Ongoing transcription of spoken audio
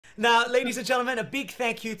Now, ladies and gentlemen, a big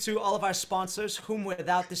thank you to all of our sponsors, whom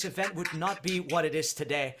without this event would not be what it is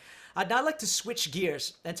today. I'd now like to switch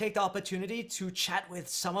gears and take the opportunity to chat with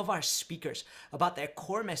some of our speakers about their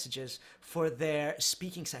core messages for their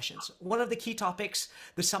speaking sessions. One of the key topics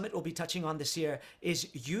the summit will be touching on this year is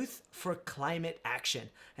Youth for Climate Action.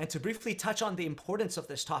 And to briefly touch on the importance of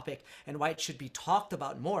this topic and why it should be talked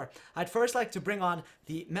about more, I'd first like to bring on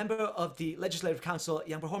the member of the Legislative Council,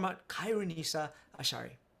 Yang Berhormat Khairunisa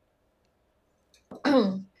Ashari.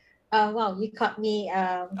 Wow, you caught me.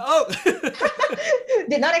 Oh,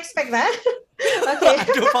 Did not expect that. I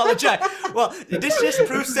Okay. do apologize. Well, this just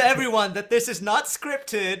proves to everyone that this is not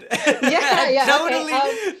scripted. Yeah, yeah. Totally,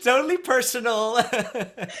 Okay. totally personal.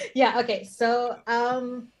 Yeah. Okay. So,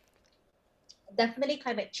 definitely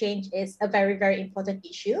climate change is a very, very important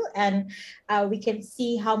issue. And we can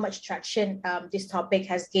see how much traction this topic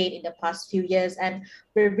has gained in the past few years. And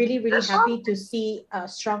we're really, really happy to see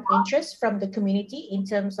strong interest from the community in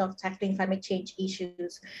terms of tackling climate change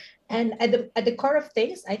issues. And at the core of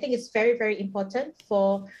things, I think it's very, very important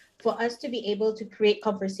for us to be able to create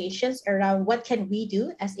conversations around what can we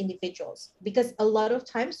do as individuals. Because a lot of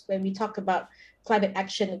times when we talk about climate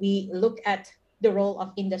action, we look at the role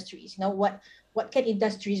of industries. You know, what can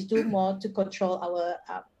industries do more to control our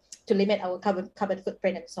to limit our carbon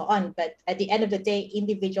footprint and so on. But at the end of the day,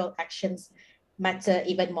 individual actions matter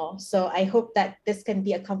even more. So I hope that this can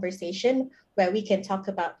be a conversation where we can talk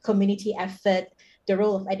about community effort, the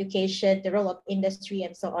role of education, the role of industry,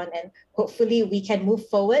 and so on. And hopefully we can move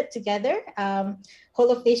forward together,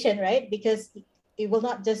 whole of nation, right? Because it will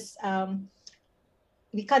not just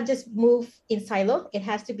we can't just move in silo. It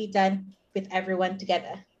has to be done with everyone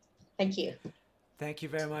together. Thank you. Thank you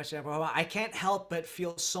very much, Abraham. I can't help but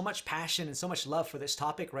feel so much passion and so much love for this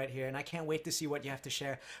topic right here, and I can't wait to see what you have to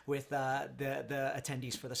share with the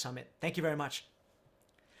attendees for the summit. Thank you very much.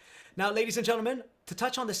 Now, ladies and gentlemen, to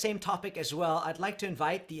touch on the same topic as well, I'd like to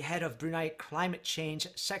invite the head of Brunei Climate Change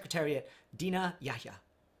Secretariat, Dina Yahya.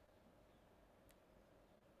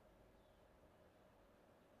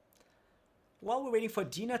 While we're waiting for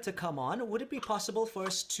Dina to come on, would it be possible for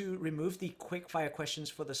us to remove the quick fire questions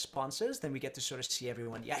for the sponsors? Then we get to sort of see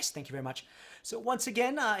everyone. Yes, thank you very much. So once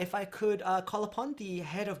again, if I could call upon the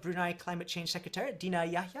head of Brunei Climate Change Secretariat, Dina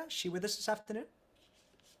Yahya. Is she with us this afternoon?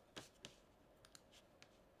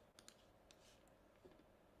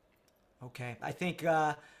 Okay, I think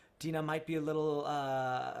Dina might be a little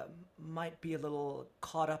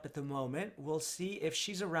caught up at the moment. We'll see if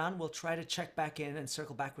she's around. We'll try to check back in and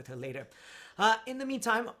circle back with her later. In the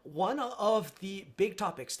meantime, one of the big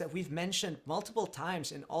topics that we've mentioned multiple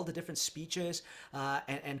times in all the different speeches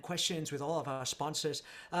and questions with all of our sponsors,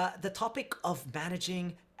 the topic of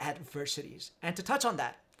managing adversities. And to touch on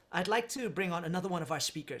that, I'd like to bring on another one of our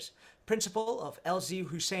speakers, Principal of LZ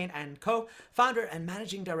Hussein & Co., Founder and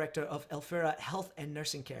Managing Director of Elfira Health and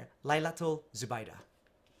Nursing Care, Lailatul Zubaida.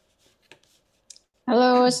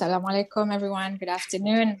 Hello, Assalamualaikum everyone. Good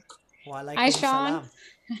afternoon. Hi, Shaun. Salam.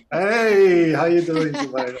 Hey, how you doing,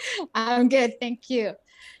 Zubaida? I'm good, thank you.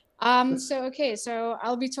 So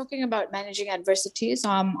I'll be talking about managing adversities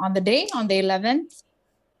on the 11th.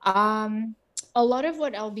 A lot of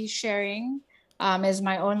what I'll be sharing is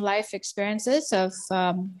my own life experiences of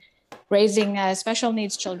raising special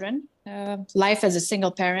needs children, life as a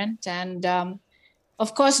single parent, and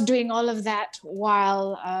of course doing all of that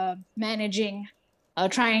while managing,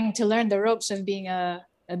 trying to learn the ropes of being a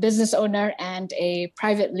business owner and a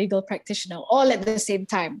private legal practitioner all at the same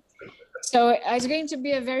time. So it's going to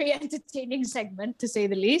be a very entertaining segment, to say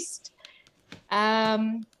the least.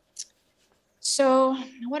 So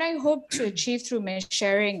what I hope to achieve through my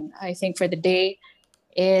sharing, I think, for the day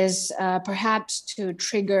is perhaps to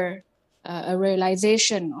trigger a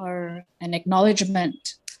realization or an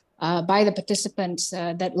acknowledgement by the participants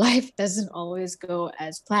that life doesn't always go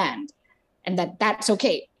as planned, and that's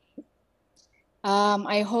okay.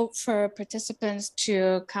 I hope for participants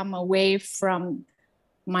to come away from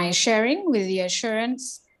my sharing with the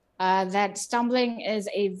assurance that stumbling is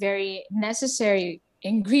a very necessary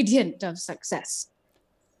ingredient of success.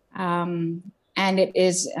 And it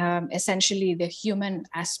is essentially the human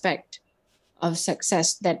aspect of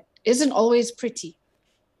success that isn't always pretty.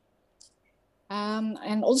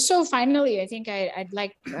 And also, finally, I think I'd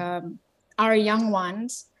like our young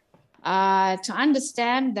ones to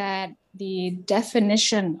understand that the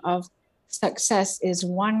definition of success is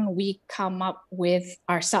one we come up with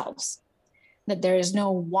ourselves, that there is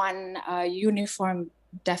no one uniform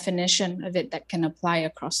definition of it that can apply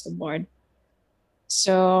across the board.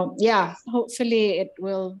 So yeah, hopefully it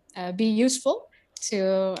will be useful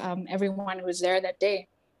to everyone who's there that day.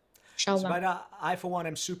 Inshallah. Zubaida, I for one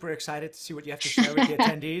am super excited to see what you have to share with the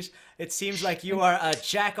attendees. It seems like you are a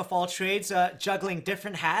jack of all trades, juggling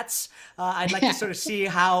different hats. I'd like to sort of see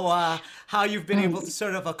how you've been able to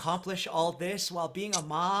sort of accomplish all this while being a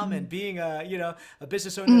mom and being a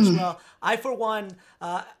business owner as well. I for one,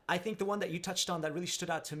 I think the one that you touched on that really stood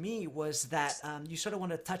out to me was that you sort of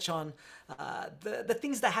want to touch on the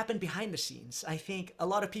things that happen behind the scenes. I think a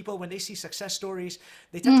lot of people, when they see success stories,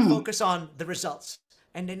 they tend to focus on the results.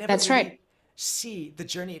 And they never really see the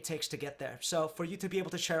journey it takes to get there. So for you to be able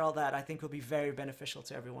to share all that, I think will be very beneficial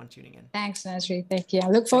to everyone tuning in. Thanks, Nasri. Thank you. I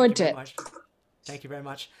look forward to it. Thank you very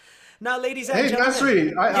much. Now, ladies and Hey, gentlemen.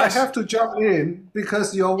 Nasri, I have to jump in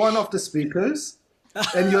because you're one of the speakers,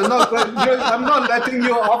 and I'm not letting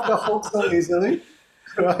you off the hook so easily.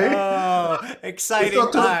 Right? Oh,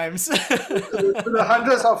 exciting times. To the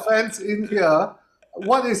hundreds of fans in here,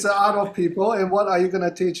 what is the art of people, and what are you going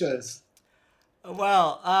to teach us?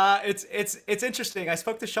 Well, it's interesting. I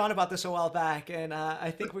spoke to Shaun about this a while back, and I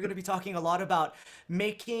think we're going to be talking a lot about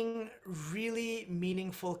making really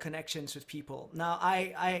meaningful connections with people. Now,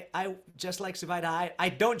 I just like Zubaida, I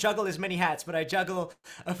don't juggle as many hats, but I juggle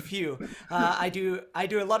a few. I do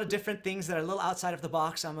a lot of different things that are a little outside of the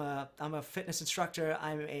box. I'm a fitness instructor.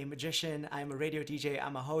 I'm a magician. I'm a radio DJ.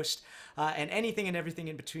 I'm a host, and anything and everything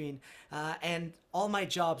in between. And all my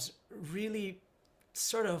jobs really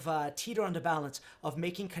sort of teeter on the balance of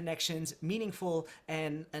making connections, meaningful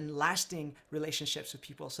and lasting relationships with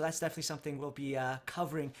people. So that's definitely something we'll be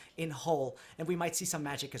covering in whole, and we might see some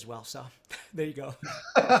magic as well. So there you go.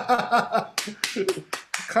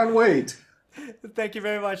 Can't wait. Thank you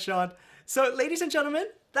very much, Shaun. So ladies and gentlemen,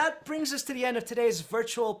 that brings us to the end of today's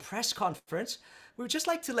virtual press conference. We would just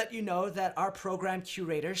like to let you know that our program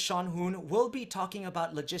curator, Shaun Hoon, will be talking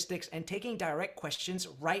about logistics and taking direct questions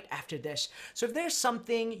right after this. So if there's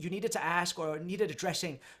something you needed to ask or needed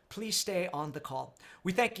addressing, please stay on the call.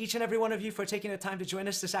 We thank each and every one of you for taking the time to join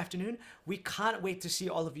us this afternoon. We can't wait to see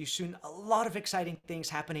all of you soon. A lot of exciting things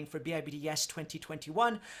happening for BIBD Yes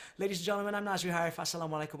 2021. Ladies and gentlemen, I'm Nazri Harif.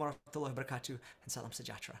 Assalamu alaikum wa rahmatullahi wa barakatuh, and salam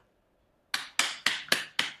sejatra.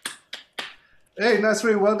 Hey,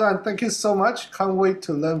 Nasri, well done. Thank you so much. Can't wait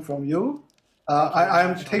to learn from you.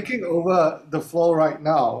 I'm taking over the floor right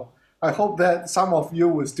now. I hope that some of you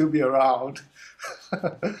will still be around.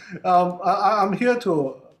 I'm here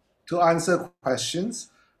to answer questions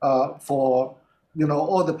for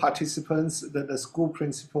all the participants, the school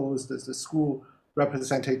principals, the school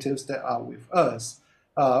representatives that are with us.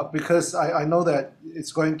 Because I know that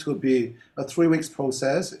it's going to be a 3 weeks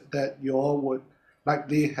process that you all would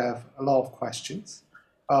likely have a lot of questions.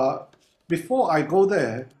 Before I go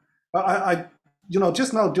there, I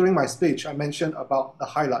just now during my speech, I mentioned about the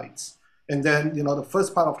highlights. And then, the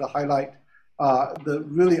first part of the highlight are the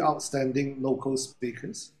really outstanding local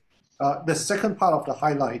speakers. The second part of the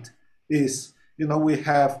highlight is, we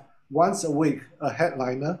have once a week a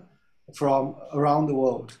headliner from around the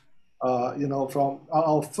world. From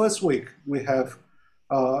our first week, we have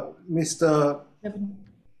Mr.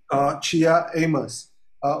 Chia Amos,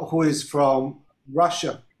 who is from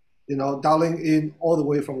Russia, dialing in all the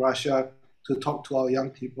way from Russia to talk to our young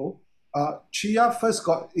people. Chia first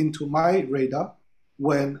got into my radar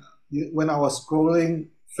when I was scrolling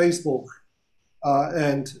Facebook,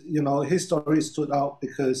 and his story stood out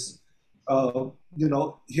because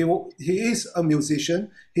he is a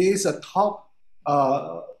musician. He is a top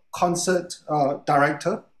concert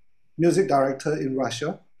director, music director in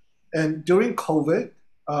Russia, and during COVID,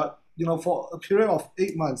 for a period of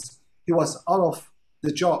 8 months, he was out of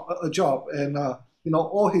a job, and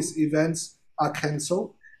all his events are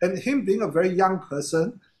cancelled. And him being a very young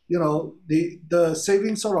person, the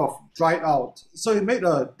savings sort of dried out. So he made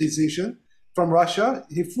a decision from Russia.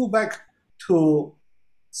 He flew back to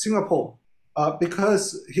Singapore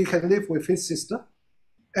because he can live with his sister.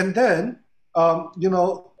 And then,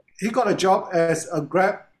 he got a job as a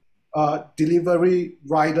Grab delivery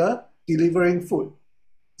rider delivering food.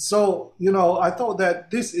 So, I thought that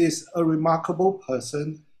this is a remarkable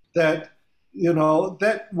person that,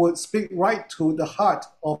 that would speak right to the heart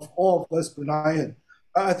of all of us Bruneian.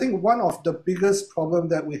 I think one of the biggest problems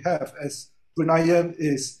that we have as Bruneian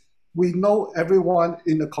is we know everyone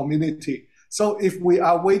in the community. So if we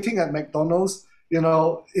are waiting at McDonald's,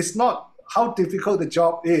 it's not how difficult the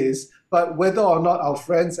job is, but whether or not our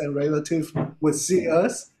friends and relatives will see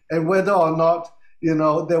us and whether or not, they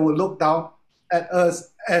will look down at us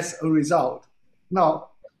as a result.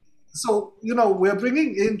 Now, so, we're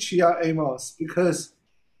bringing in Chia Amos because,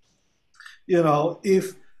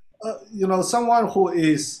 if, someone who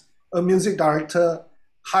is a music director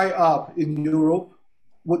high up in Europe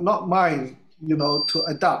would not mind, to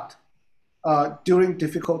adapt during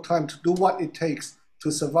difficult time to do what it takes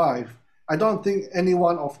to survive. I don't think any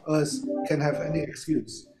one of us can have any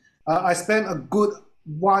excuse. I spent a good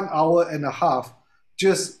 1 hour and a half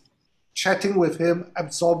just chatting with him,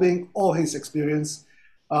 absorbing all his experience.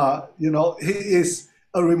 He is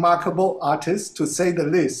a remarkable artist, to say the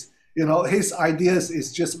least. His ideas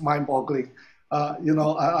is just mind-boggling.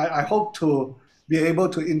 I hope to be able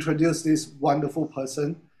to introduce this wonderful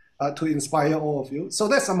person to inspire all of you. So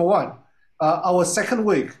that's number one. Our second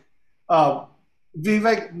week,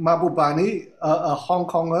 Vivek Mahbubani, a Hong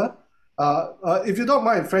Konger. If you don't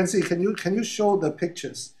mind, Francie, can you show the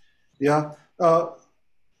pictures? Yeah.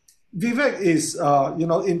 Vivek is,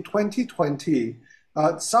 in 2020,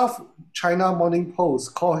 South China Morning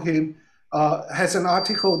Post called him, has an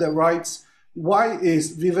article that writes, "Why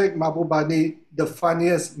is Vivek Mahbubani the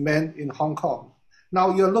funniest man in Hong Kong?"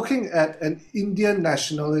 Now you're looking at an Indian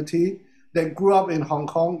nationality that grew up in Hong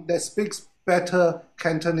Kong, that speaks better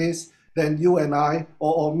Cantonese than you and I,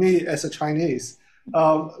 or me as a Chinese.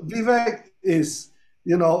 Vivek is,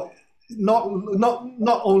 not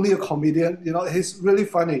only a comedian, he's really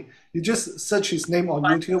funny. You just search his name on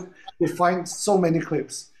YouTube, you find so many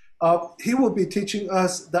clips. He will be teaching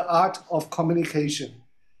us the art of communication,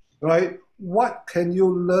 right? What can you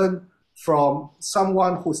learn from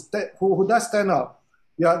someone who does stand up,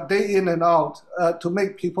 day in and out, to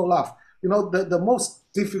make people laugh? The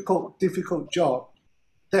most difficult job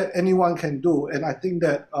that anyone can do, and I think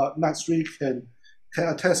that Natsri can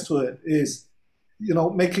attest to it, is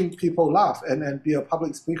making people laugh and be a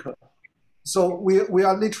public speaker. So we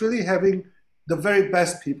are literally having the very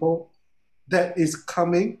best people that is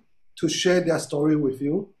coming to share their story with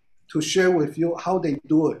you, to share with you how they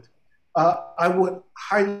do it. I would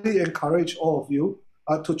highly encourage all of you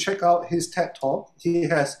to check out his TED Talk. He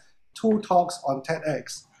has 2 talks on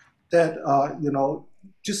TEDx that,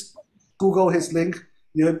 just Google his link,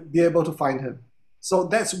 you'll be able to find him. So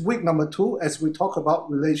that's week number 2 as we talk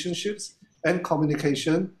about relationships and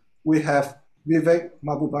communication. We have Vivek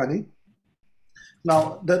Mahbubani.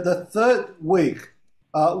 Now, the third week,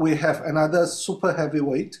 we have another super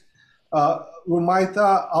heavyweight.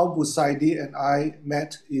 Rumaitha Al-Busaidi and I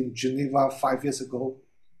met in Geneva 5 years ago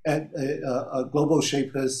at a Global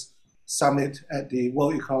Shapers Summit at the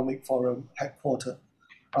World Economic Forum headquarters.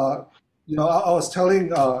 I was telling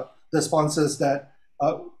the sponsors that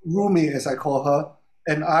Rumi, as I call her,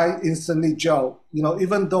 and I instantly gel.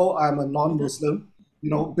 Even though I'm a non-Muslim,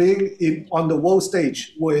 being on the world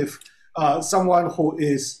stage with someone who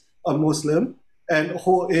is a Muslim and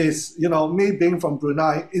who is, me being from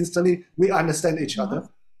Brunei, instantly we understand each other.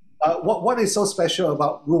 What is so special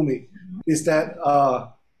about Rumi is that,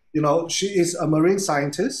 she is a marine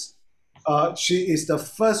scientist. She is the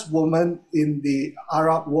first woman in the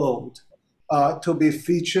Arab world to be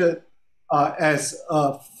featured as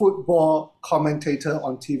a football commentator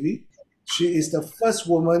on TV. She is the first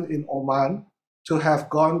woman in Oman to have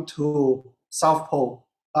gone to South Pole.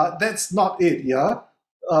 That's not it, yeah?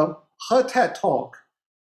 Her TED Talk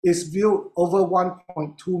is viewed over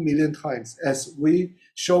 1.2 million times, as we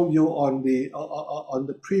showed you on the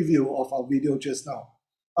preview of our video just now.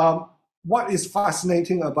 What is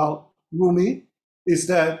fascinating about Rumi is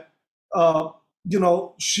that,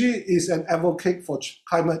 she is an advocate for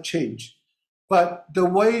climate change. But the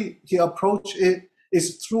way he approached it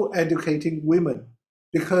is through educating women,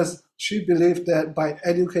 because she believed that by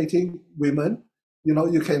educating women,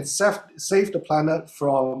 you can save the planet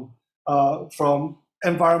from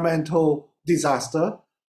environmental disaster,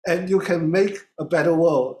 and you can make a better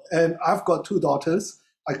world. And I've got 2 daughters.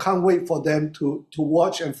 I can't wait for them to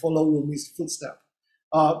watch and follow Rumi's footsteps.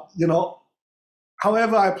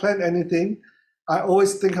 However I plan anything, I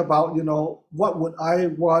always think about, what would I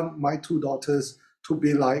want my 2 daughters to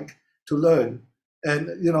be like, to learn. And,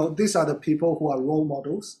 these are the people who are role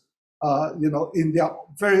models, in their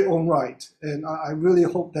very own right. And I really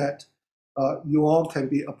hope that you all can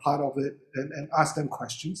be a part of it and ask them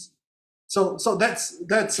questions. So that's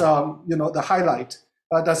the highlight.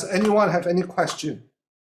 Does anyone have any question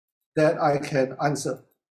that I can answer?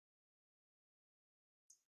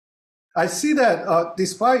 I see that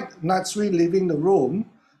despite Natsri leaving the room,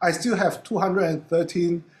 I still have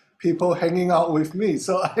 213 people hanging out with me.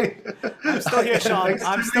 So I'm still here, Shaun.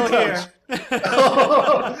 I'm still here.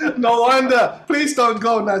 Oh, no wonder. Please don't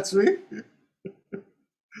go, Natsri.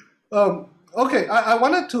 Okay, I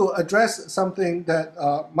wanted to address something that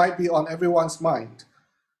might be on everyone's mind.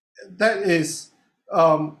 That is,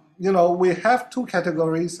 we have 2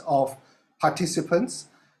 categories of participants,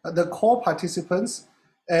 the core participants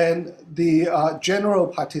and the general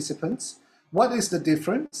participants. What is the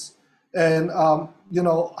difference? And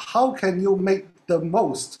how can you make the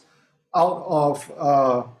most out of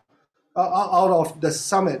the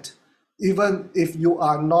summit, even if you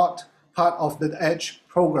are not part of the EDGE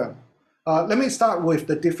program? Let me start with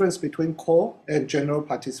the difference between core and general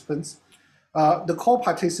participants. The core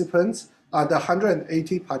participants are the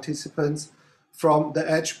 180 participants from the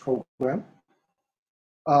EDGE program,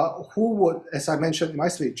 who would, as I mentioned in my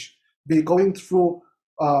speech, be going through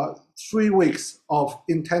 3 weeks of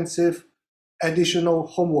intensive additional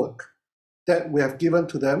homework that we have given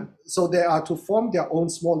to them. So they are to form their own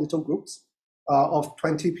small little groups of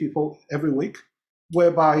 20 people every week,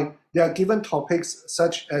 whereby they are given topics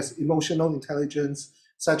such as emotional intelligence,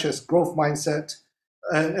 such as growth mindset,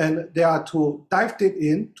 and they are to dive deep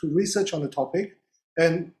in to research on the topic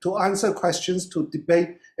and to answer questions, to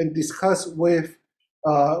debate and discuss with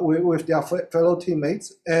their fellow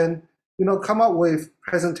teammates, and come up with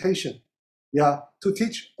presentation, to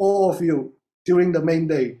teach all of you during the main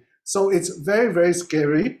day. So it's very, very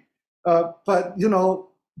scary, but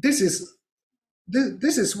this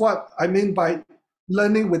is what I mean by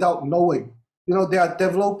learning without knowing. They are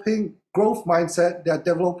developing growth mindset. They are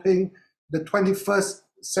developing the 21st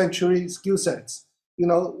century skill sets.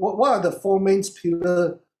 What are the four main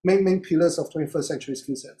pillars of 21st century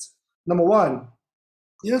skill sets? Number one,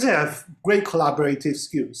 you need to have great collaborative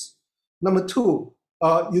skills. Number two,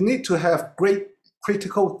 you need to have great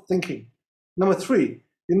critical thinking. Number three,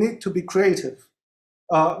 you need to be creative.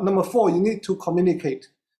 Number four, you need to communicate.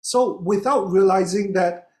 So without realizing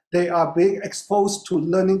that they are being exposed to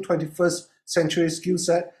learning 21st century skill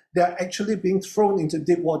set, they are actually being thrown into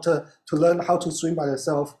deep water to learn how to swim by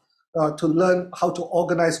themselves, to learn how to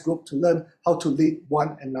organize group, to learn how to lead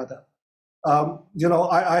one another.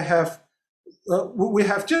 We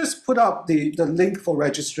have just put up the link for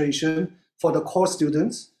registration for the core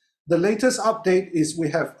students. The latest update is we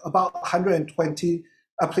have about 120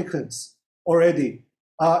 applicants already.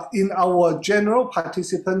 In our general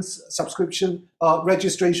participants subscription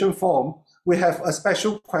registration form, we have a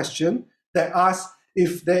special question that asks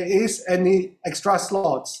if there is any extra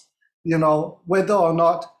slots, whether or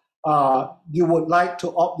not you would like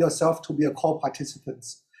to opt yourself to be a core participant.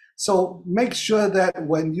 So make sure that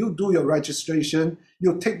when you do your registration,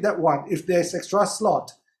 you take that one. If there's extra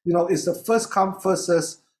slot, it's the first come,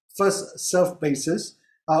 first serve basis.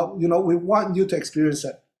 We want you to experience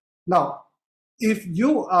it. Now, if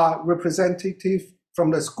you are representative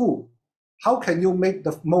from the school, how can you make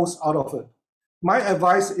the most out of it? My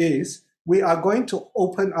advice is we are going to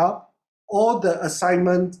open up all the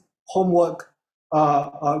assignment, homework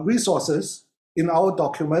resources in our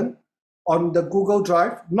document on the Google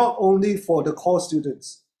Drive, not only for the core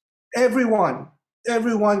students. Everyone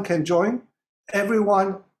can join,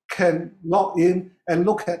 everyone can log in and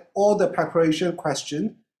look at all the preparation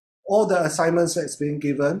questions, all the assignments that's being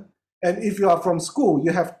given. And if you are from school,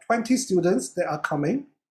 you have 20 students that are coming,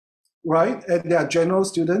 right? And they are general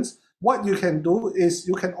students. What you can do is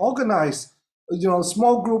you can organize,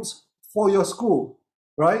 small groups for your school,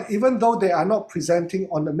 right? Even though they are not presenting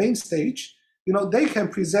on the main stage, they can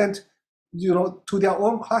present, to their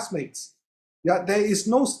own classmates. Yeah, there is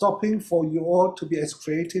no stopping for you all to be as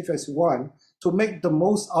creative as you want to make the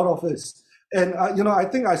most out of this. And I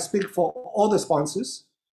think I speak for all the sponsors,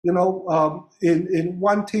 in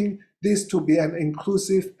wanting this to be an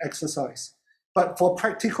inclusive exercise. But for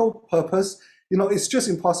practical purpose, it's just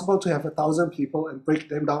impossible to have 1,000 people and break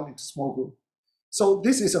them down into small groups. So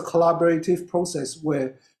this is a collaborative process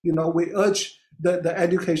where, we urge the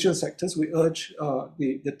education sectors, we urge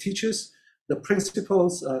the teachers, the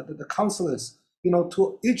principals, the counselors,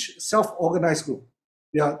 to each self-organized group,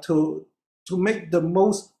 to make the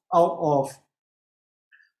most out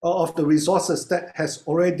of the resources that has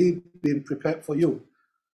already been prepared for you.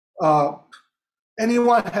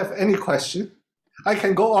 Anyone have any question? I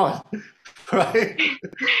can go on, right?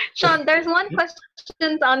 Shaun, there's one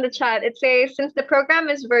question on the chat. It says, since the program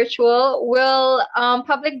is virtual, will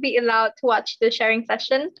public be allowed to watch the sharing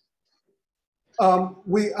session?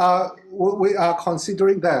 We are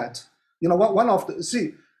considering that.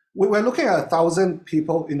 We're looking at 1,000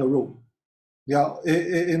 people in a room.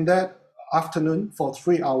 In that afternoon for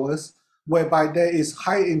 3 hours, whereby there is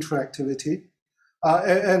high interactivity,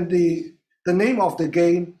 and the name of the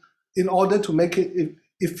game, in order to make it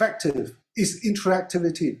effective, is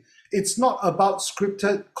interactivity. It's not about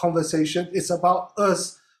scripted conversation. It's about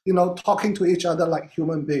us, talking to each other like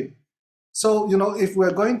human beings. So, if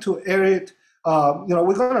we're going to air it,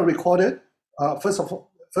 we're going to record it.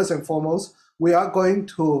 First and foremost, we are going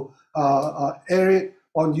to air it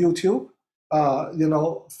on YouTube.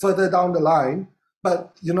 Further down the line,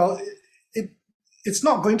 but it's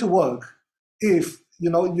not going to work if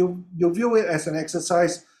you view it as an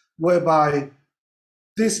exercise whereby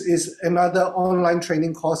this is another online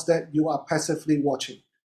training course that you are passively watching.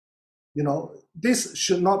 This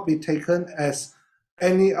should not be taken as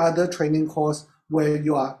any other training course where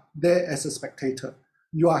you are there as a spectator.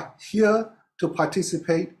 You are here to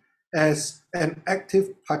participate as an active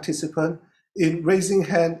participant in raising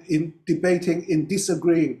hand, in debating, in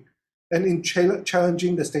disagreeing, and in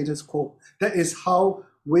challenging the status quo. That is how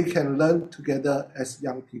we can learn together as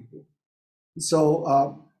young people.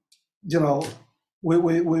 So,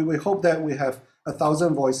 we hope that we have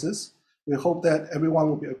 1,000 voices. We hope that everyone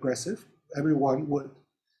will be aggressive. Everyone would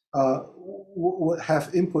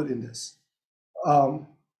have input in this.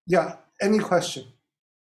 Yeah, any question?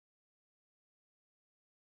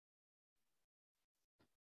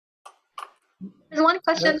 There's one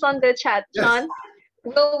question on the chat, Shaun. Yes.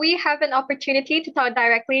 Will we have an opportunity to talk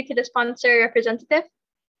directly to the sponsor representative?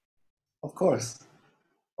 Of course.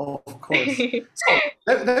 Of course. So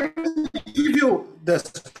let me give you the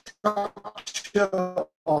structure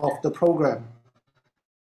of the program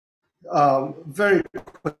very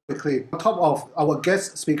quickly. On top of our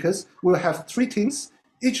guest speakers, we'll have 3 teams.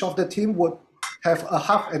 Each of the team would have a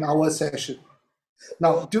half an hour session.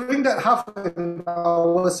 Now, during that half an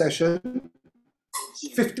hour session,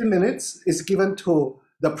 15 minutes is given to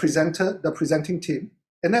the presenter, the presenting team.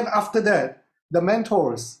 And then after that, the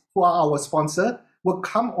mentors, who are our sponsor, will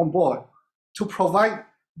come on board to provide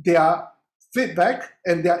their feedback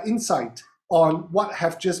and their insight on what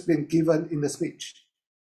have just been given in the speech.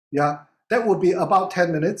 Yeah, that would be about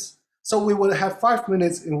 10 minutes. So we will have 5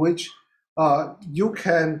 minutes in which you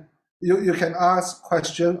can ask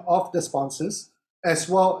questions of the sponsors as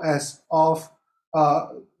well as of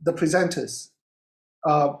the presenters.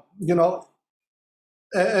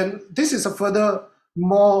 And this is a further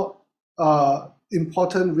more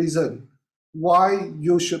important reason why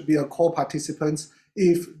you should be a core participant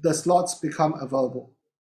if the slots become available.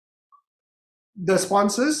 The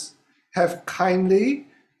sponsors have kindly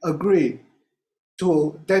agreed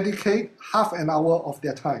to dedicate half an hour of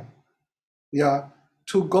their time,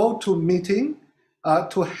 to go to meeting,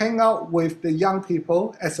 to hang out with the young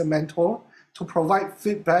people as a mentor, to provide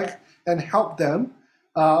feedback and help them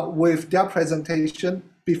with their presentation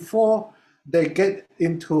before they get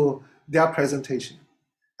into their presentation.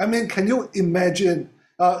 I mean, can you imagine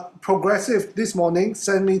Progressive this morning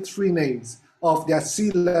sent me 3 names of their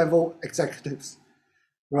C-level executives,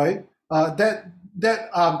 right? That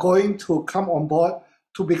are going to come on board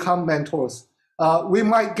to become mentors. We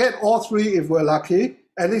might get all 3 if we're lucky.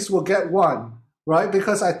 At least we'll get 1, right?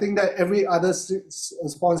 Because I think that every other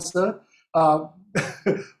sponsor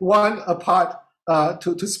want a part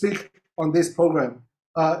to speak on this program.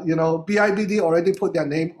 BIBD already put their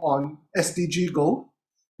name on SDG Go.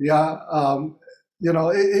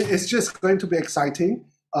 It's just going to be exciting.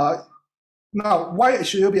 Now, why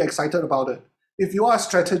should you be excited about it? If you are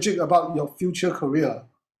strategic about your future career,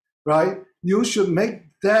 right, you should make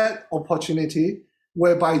that opportunity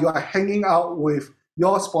whereby you are hanging out with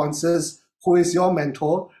your sponsors, who is your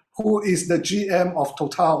mentor, who is the GM of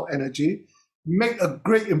Total Energy, make a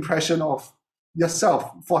great impression of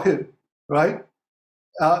yourself for him, right?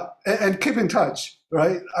 And keep in touch,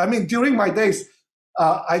 right? I mean, during my days,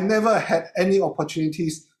 I never had any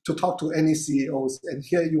opportunities to talk to any CEOs, and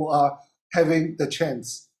here you are having the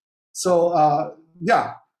chance. So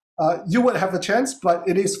you would have a chance, but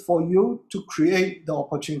it is for you to create the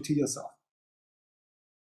opportunity yourself.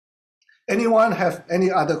 Anyone have any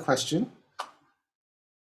other question?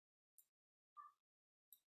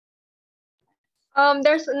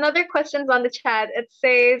 There's another question on the chat. It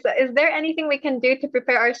says, is there anything we can do to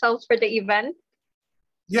prepare ourselves for the event?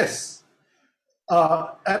 Yes,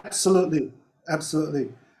 absolutely.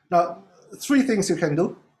 Now, 3 things you can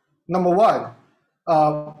do. Number 1,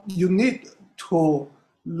 you need to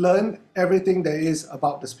learn everything there is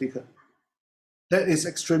about the speaker. That is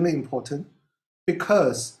extremely important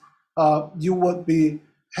because you would be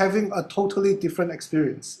having a totally different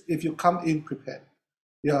experience if you come in prepared.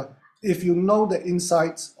 Yeah, if you know the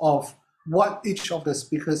insights of what each of the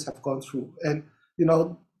speakers have gone through. And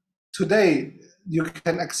today you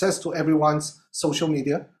can access to everyone's social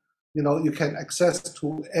media. You can access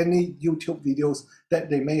to any YouTube videos that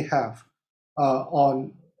they may have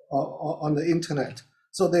on the internet.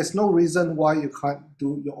 So there's no reason why you can't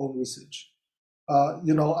do your own research.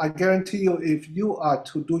 I guarantee you, if you are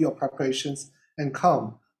to do your preparations and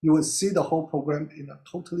come, you will see the whole program in a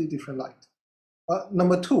totally different light.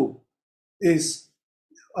 Number 2 is,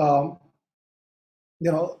 as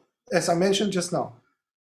I mentioned just now,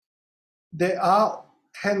 there are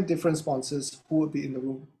 10 different sponsors who will be in the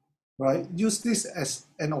room, right? Use this as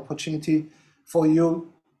an opportunity for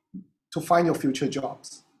you to find your future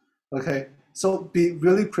jobs, okay? So be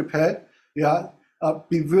really prepared, yeah?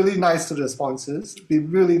 Be really nice to the sponsors, be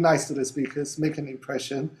really nice to the speakers, make an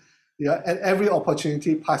impression, yeah? At every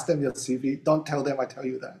opportunity, pass them your CV. Don't tell them I tell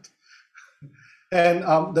you that.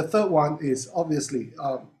 And the third one is obviously,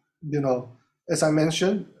 as I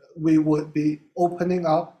mentioned, we would be opening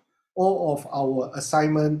up all of our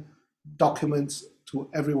assignment documents to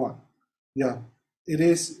everyone. Yeah, it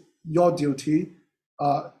is your duty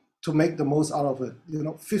to make the most out of it.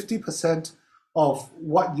 50% of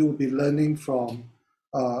what you'll be learning from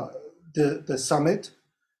the summit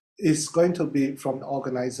is going to be from the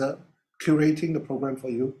organizer curating the program for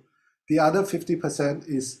you. The other 50%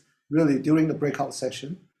 is really during the breakout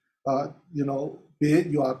session, be it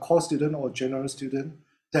you are a core student or a general student,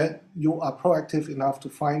 that you are proactive enough to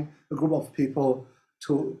find a group of people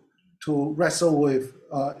to wrestle with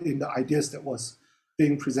in the ideas that was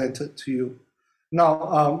being presented to you.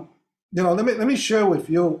 Now, let me share with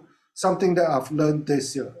you something that I've learned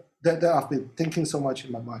this year that I've been thinking so much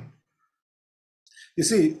in my mind. You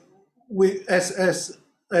see, we as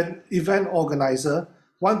an event organizer,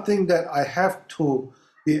 one thing that I have to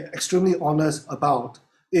be extremely honest about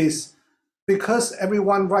is because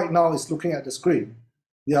everyone right now is looking at the screen,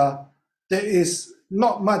 yeah, there is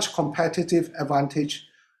not much competitive advantage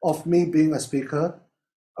of me being a speaker,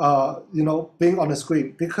 being on the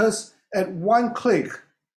screen, because at one click,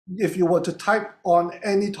 if you were to type on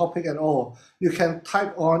any topic at all, you can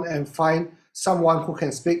type on and find someone who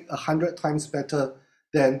can speak 100 times better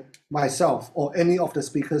than myself or any of the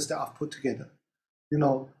speakers that I've put together.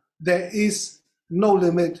 There is no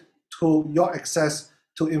limit to your access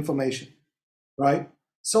to information, right?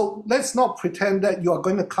 So let's not pretend that you are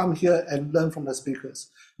going to come here and learn from the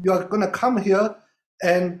speakers. You are going to come here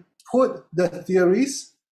and put the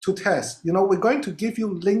theories to test. We're going to give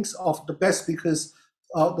you links of the best speakers,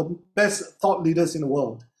 the best thought leaders in the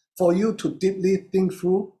world for you to deeply think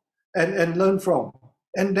through and learn from.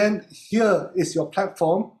 And then here is your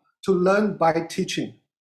platform to learn by teaching,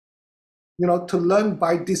 to learn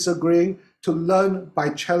by disagreeing, to learn by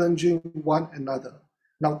challenging one another.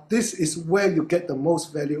 Now, this is where you get the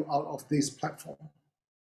most value out of this platform,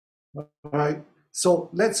 right? So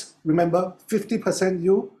let's remember 50%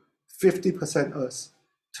 you, 50% us.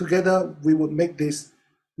 Together, we would make this,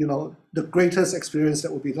 the greatest experience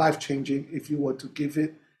that would be life-changing if you were to give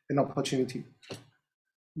it an opportunity.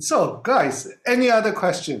 So, guys, any other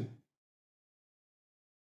question?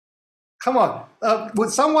 Come on,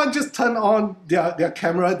 would someone just turn on their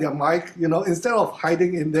camera, their mic, instead of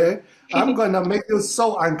hiding in there? I'm gonna make you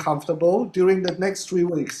so uncomfortable during the next 3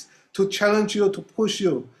 weeks to challenge you, to push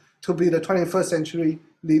you to be the 21st century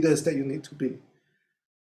leaders that you need to be.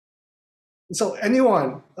 So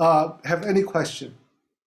anyone have any question?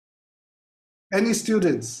 Any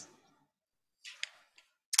students?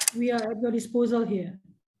 We are at your disposal here.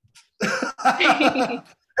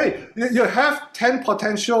 Hey, you have 10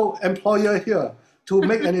 potential employer here to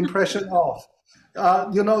make an impression of.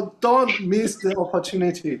 Don't miss the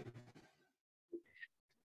opportunity.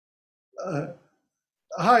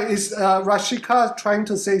 Hi, is Rashika trying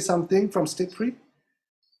to say something from Stipri?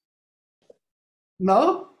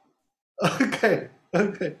 No? Okay.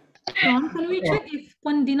 Shaun, can we check if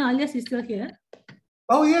Puan Dina alias is still here?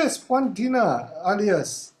 Oh yes, Puan Dina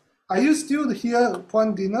alias. Are you still here,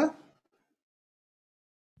 Puan Dina?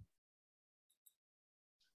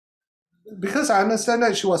 Because I understand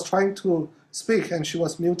that she was trying to speak and she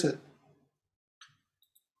was muted.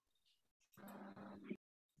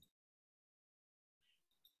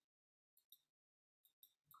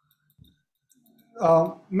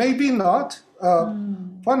 Maybe not.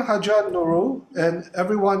 Puan Hajar Nurul and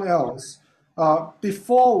everyone else,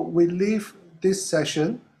 before we leave this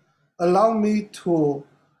session, allow me to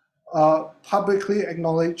publicly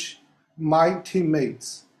acknowledge my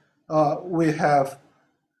teammates. We have,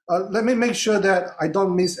 let me make sure that I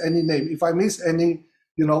don't miss any name. If I miss any,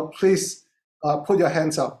 please put your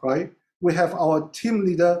hands up, right? We have our team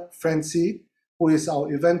leader, Francie, who is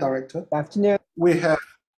our event director. Good afternoon.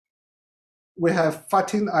 We have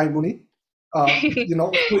Fatin Aimuni,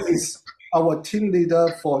 who is our team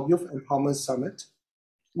leader for Youth Empowerment Summit.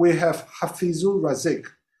 We have Hafizul Razik,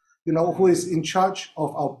 who is in charge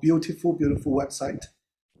of our beautiful, beautiful website,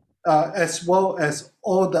 as well as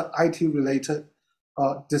all the IT-related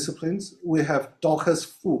disciplines. We have Dorcas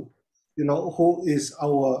Fu, who is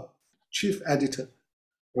our chief editor,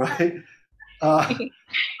 right?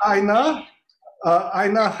 Aina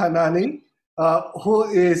Hanani, who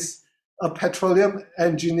is a petroleum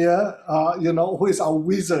engineer, who is our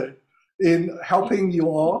wizard in helping you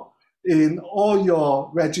all in all your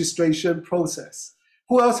registration process.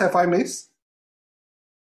 Who else have I missed?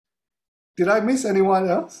 Did I miss anyone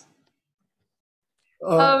else?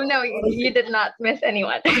 No, you did not miss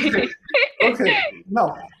anyone. Okay.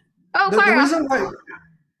 Now, the Farah. reason why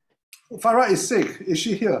Farah is sick, is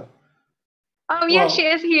she here? Yeah, she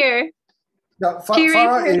is here. Yeah, She raised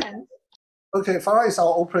Farah her is, hand. okay, Farah is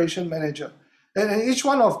our operation manager. And each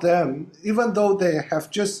one of them, even though they have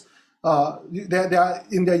just, they are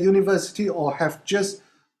in their university or have just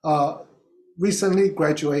recently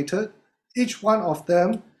graduated, each one of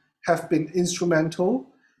them have been instrumental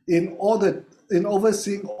in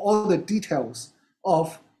overseeing all the details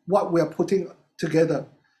of what we are putting together.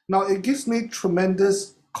 Now, it gives me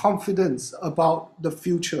tremendous confidence about the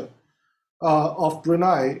future of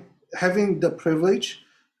Brunei, having the privilege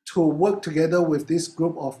to work together with this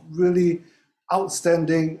group of really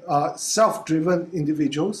outstanding, self-driven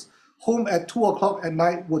individuals, whom at 2 o'clock at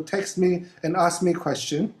night would text me and ask me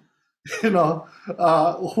question, I'll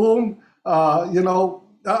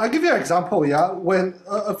give you an example, yeah. When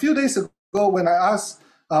a few days ago, when I asked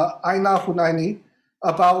Aina Hunaini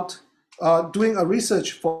about doing a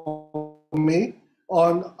research for me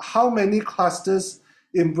on how many clusters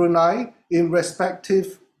in Brunei in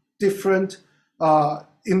respective different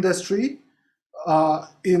industry,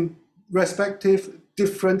 in respective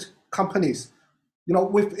different companies.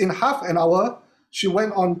 Within half an hour, she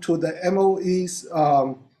went on to the MOE's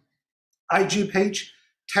IG page,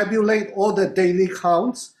 tabulate all the daily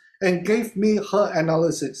counts, and gave me her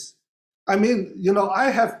analysis. I mean, I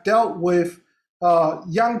have dealt with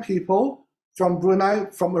young people from Brunei,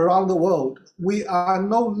 from around the world. We are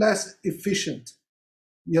no less efficient,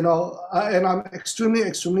 and I'm extremely,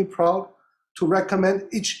 extremely proud to recommend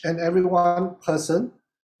each and every one person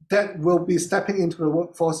that will be stepping into the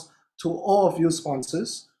workforce to all of you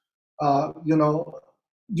sponsors.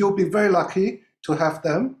 You'll be very lucky to have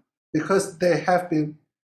them because they have been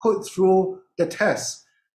put through the test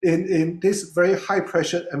in this very high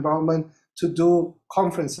pressure environment to do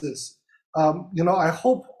conferences. I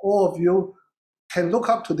hope all of you can look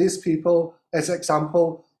up to these people as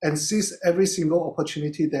example and seize every single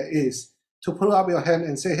opportunity there is to put up your hand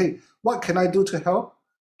and say, hey, what can I do to help?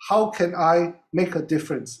 How can I make a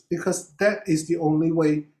difference? Because that is the only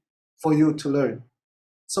way for you to learn.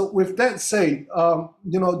 So with that said,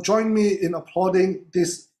 join me in applauding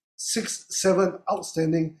these 6, 7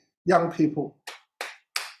 outstanding young people,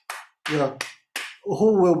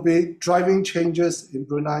 who will be driving changes in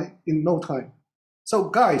Brunei in no time. So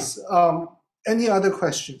guys, any other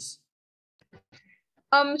questions?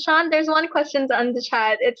 Shaun, there's one question on the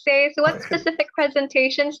chat. It says, what specific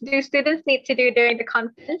presentations do students need to do during the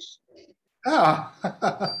conference?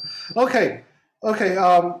 Okay.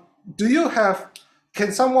 Do you have?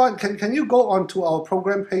 Can you go onto our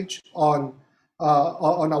program page on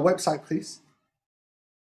our website, please?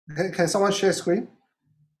 Can someone share screen?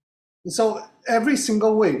 So every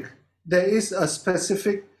single week there is a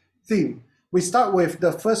specific theme. We start with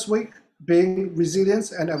the first week being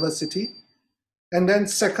resilience and adversity, and then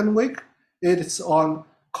second week it's on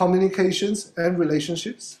communications and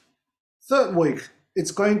relationships. Third week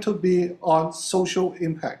it's going to be on social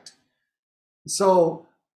impact. So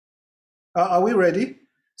are we ready?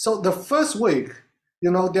 So the first week,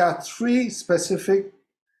 there are 3 specific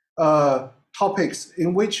topics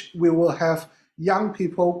in which we will have young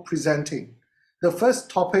people presenting. The first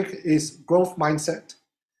topic is growth mindset.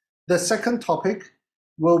 The second topic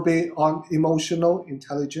will be on emotional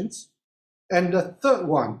intelligence. And the third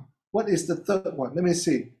one, what is the third one? Let me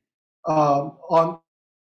see. On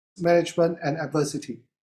management and adversity.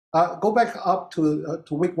 Go back up to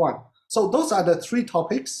week 1. So those are the 3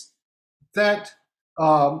 topics that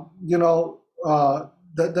the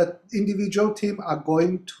individual team are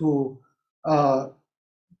going to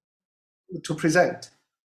present,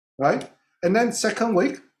 right? And then second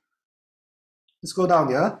week, let's go down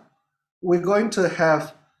here. We're going to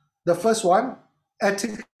have the first one,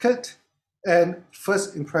 etiquette and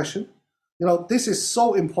first impression. This is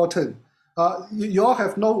so important. You all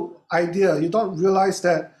have no idea. You don't realize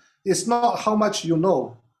that it's not how much you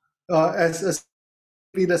know as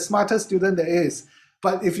be the smartest student there is.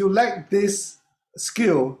 But if you lack this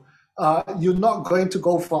skill, you're not going to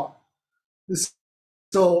go far.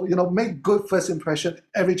 So, make good first impression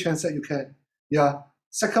every chance that you can. Yeah.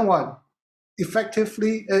 Second one,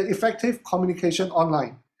 effective communication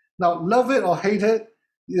online. Now, love it or hate it,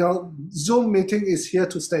 Zoom meeting is here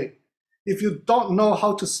to stay. If you don't know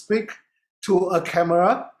how to speak to a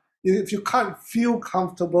camera, if you can't feel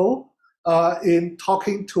comfortable in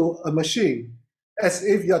talking to a machine, as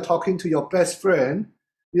if you're talking to your best friend,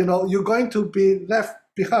 you're going to be left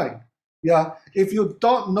behind. Yeah, if you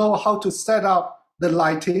don't know how to set up the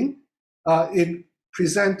lighting in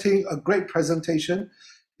presenting a great presentation,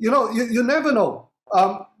 you never know.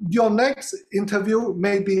 Your next interview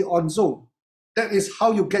may be on Zoom. That is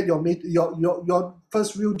how you get your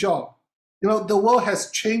first real job. The world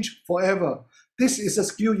has changed forever. This is a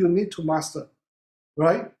skill you need to master,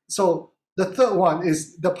 right? So the third one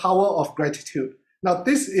is the power of gratitude. Now,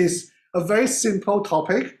 this is a very simple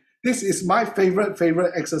topic. This is my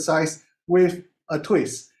favorite exercise with a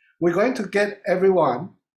twist. We're going to get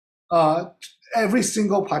everyone, every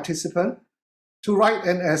single participant, to write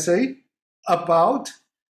an essay about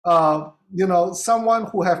someone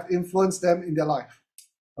who have influenced them in their life.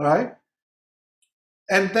 All right.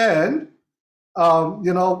 And then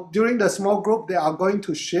during the small group, they are going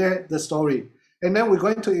to share the story, and then we're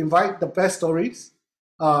going to invite the best stories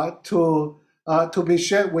to be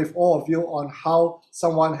shared with all of you on how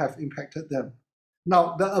someone have impacted them.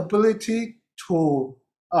 Now, the ability to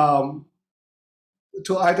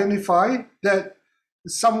identify that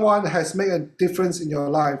someone has made a difference in your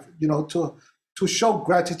life, to show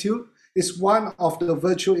gratitude is one of the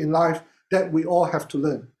virtues in life that we all have to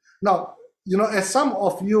learn. Now, as some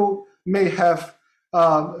of you may have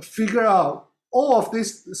figured out, all of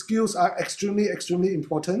these skills are extremely, extremely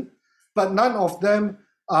important, but none of them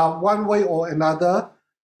are one way or another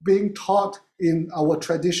being taught in our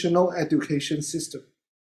traditional education system.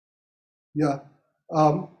 Yeah.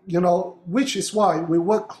 Which is why we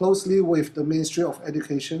work closely with the Ministry of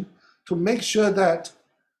Education to make sure that,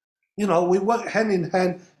 we work hand in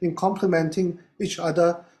hand in complementing each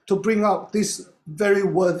other to bring out these very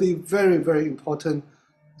worthy, very, very important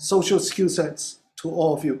social skill sets to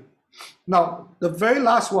all of you. Now, the very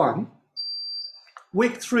last one,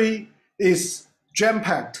 week 3 is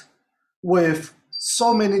jam-packed with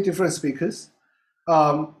so many different speakers.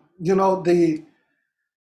 We're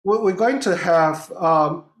going to have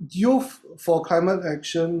Youth for Climate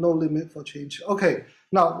Action, No Limit for Change. Okay,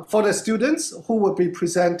 now for the students who will be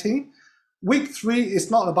presenting, week 3 is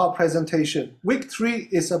not about presentation. Week 3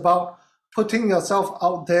 is about putting yourself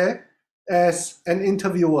out there as an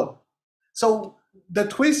interviewer. So the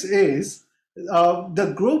twist is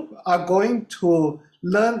the group are going to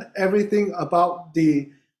learn everything about the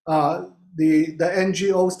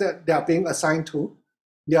NGOs that they are being assigned to.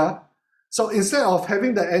 Yeah. So instead of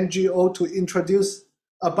having the NGO to introduce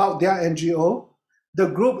about their NGO, the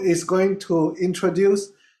group is going to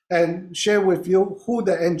introduce and share with you who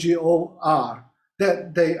the NGO are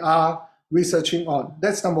that they are researching on.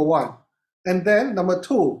 That's number 1. And then number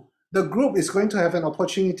 2, the group is going to have an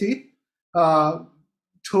opportunity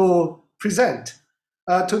to present,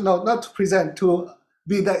 to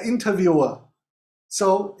be the interviewer.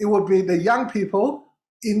 So it will be the young people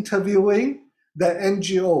interviewing the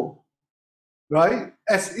NGO, right?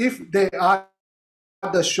 As if they are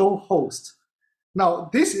the show host. Now,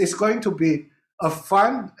 this is going to be a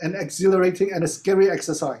fun and exhilarating and a scary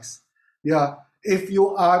exercise. Yeah, if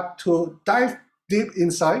you are to dive deep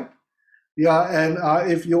inside, yeah, and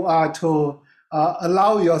if you are to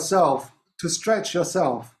allow yourself to stretch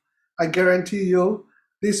yourself, I guarantee you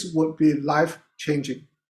this would be life-changing.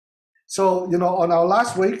 So, on our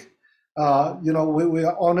last week, we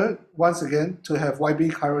are honored once again to have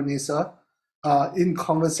YB Khairunisa in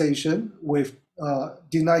conversation with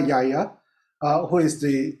Dina Yahya, who is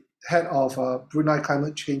the head of Brunei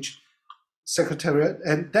Climate Change Secretariat.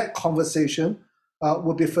 And that conversation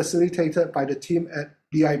will be facilitated by the team at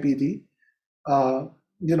BIBD.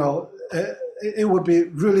 It would be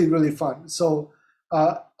really, really fun. So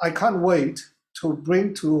I can't wait to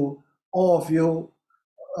bring to all of you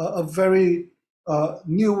a very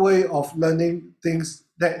new way of learning things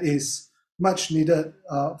that is much needed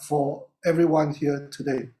for everyone here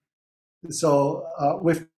today. So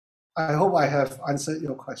I hope I have answered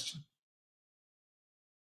your question.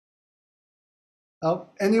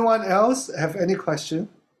 Anyone else have any question?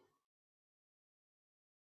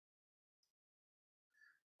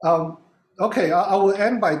 Okay, I will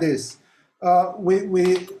end by this.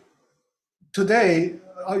 We today,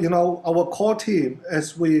 our core team,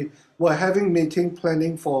 as we were having meeting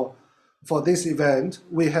planning for this event,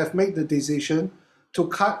 we have made the decision to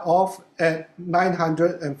cut off at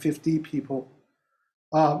 950 people.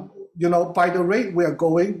 By the rate we are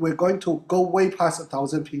going, we're going to go way past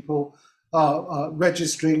 1,000 people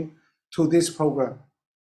registering to this program.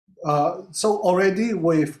 So already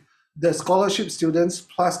with the scholarship students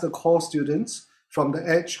plus the core students from the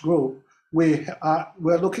EDGE group, we're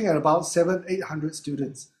looking at about 700-800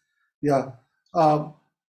 students. Yeah.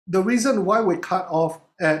 the reason why we cut off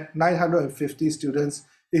at 950 students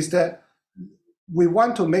is that we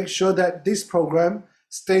want to make sure that this program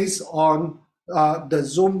stays on the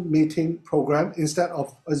Zoom meeting program instead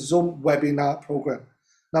of a Zoom webinar program.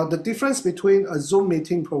 Now, the difference between a Zoom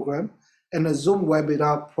meeting program and a Zoom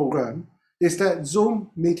webinar program is that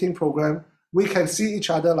Zoom meeting program, we can see each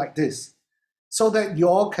other like this, so that you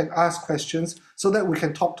all can ask questions, so that we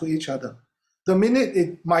can talk to each other. The minute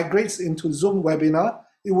it migrates into Zoom webinar,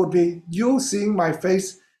 it would be you seeing my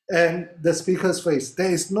face and the speaker's face.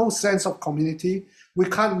 There is no sense of community. We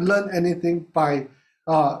can't learn anything by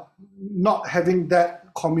not having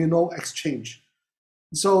that communal exchange.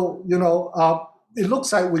 So, it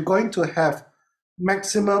looks like we're going to have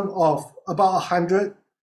maximum of about 100,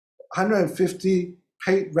 150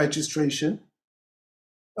 paid registration,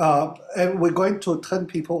 and we're going to turn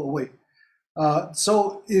people away.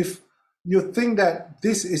 So if you think that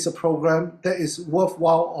this is a program that is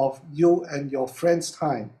worthwhile of you and your friends'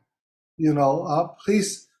 time,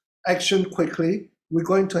 please action quickly. We're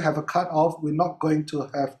going to have a cutoff. We're not going to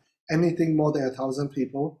have anything more than 1,000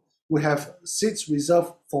 people. We have seats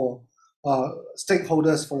reserved for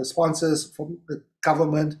stakeholders, for the sponsors, from the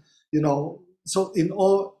government. So in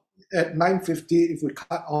all, at 950, if we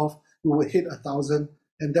cut off, we will hit 1,000,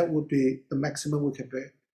 and that would be the maximum we can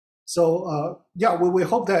bear. So we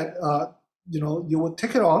hope that you will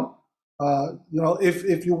take it on.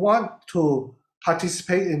 If you want to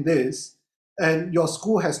participate in this, and your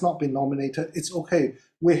school has not been nominated, it's okay.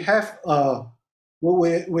 We have a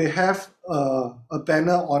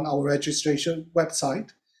banner on our registration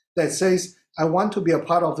website that says, I want to be a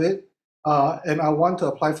part of it, and I want to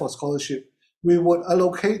apply for scholarship. We would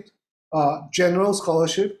allocate general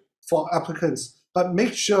scholarship for applicants, but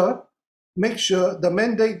make sure the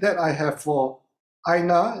mandate that I have for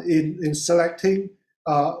INA in selecting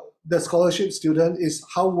the scholarship student is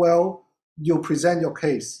how well you present your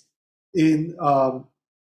case in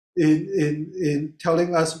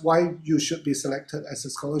telling us why you should be selected as a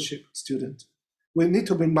scholarship student. We need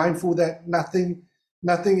to be mindful that nothing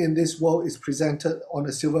in this world is presented on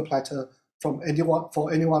a silver platter for any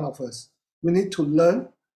one of us. We need to learn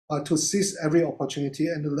to seize every opportunity,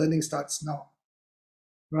 and the learning starts now,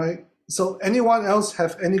 right? So anyone else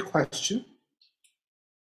have any question?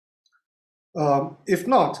 If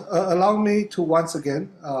not, allow me to once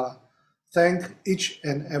again thank each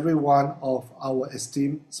and every one of our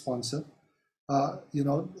esteemed sponsors.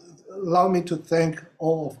 Allow me to thank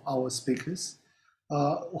all of our speakers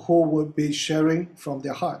who will be sharing from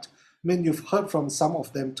their heart. I mean, you've heard from some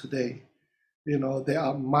of them today. They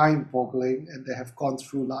are mind-boggling, and they have gone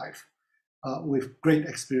through life with great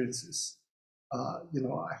experiences.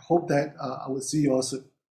 I hope that I will see you all soon.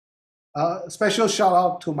 Special shout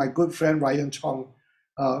out to my good friend Ryan Chong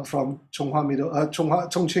from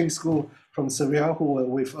Chongqing School from Syria, who were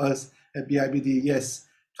with us at BIBD,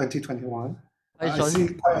 2021. Hi, I Shaun.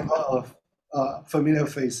 see quite a lot of familiar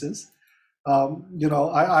faces.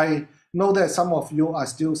 I know that some of you are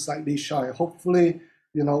still slightly shy. Hopefully,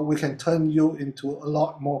 we can turn you into a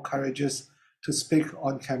lot more courageous to speak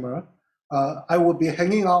on camera. I will be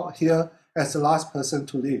hanging out here as the last person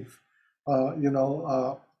to leave.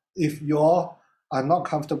 If you all are not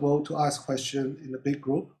comfortable to ask questions in a big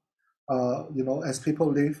group, as people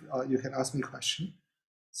leave, you can ask me questions.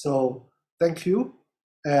 So thank you,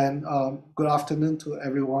 and good afternoon to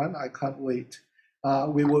everyone. I can't wait.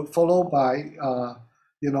 We will follow by,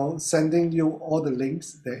 sending you all the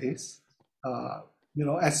links there is,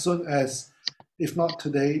 as soon as, if not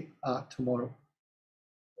today, tomorrow.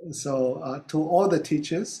 So to all the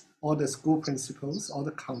teachers, all the school principals, all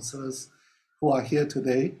the counselors who are here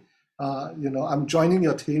today, I'm joining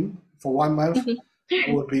your team for 1 month.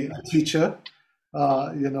 I will be a teacher.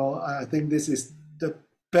 I think this is the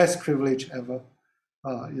best privilege ever,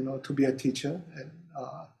 to be a teacher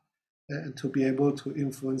and to be able to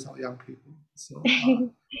influence our young people. So I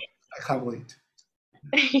can't wait.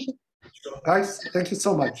 So, guys, thank you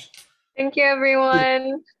so much. Thank you,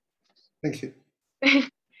 everyone. Thank you. Thank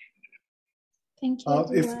you.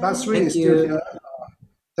 If Nasri Thank is still you. here,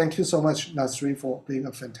 thank you so much, Nasri, for being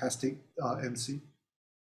a fantastic MC.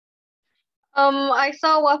 I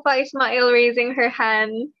saw Wafa Ismail raising her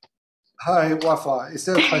hand. Hi, Wafa. Is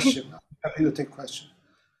there a question? I'm happy to take question.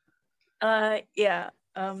 Yeah.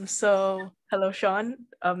 So hello, Shaun.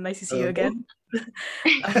 Nice to see you Hello. again.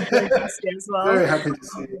 I'm very nice to see you as well. Very happy to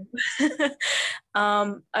see you.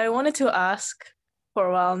 I wanted to ask for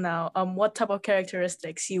a while now, what type of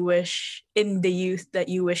characteristics you wish in the youth that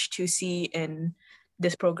you wish to see in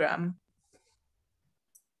this program?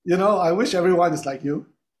 I wish everyone is like you,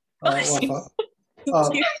 Wafa.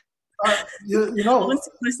 Thank you. You I know, want to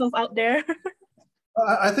see myself out there.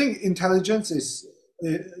 I think intelligence is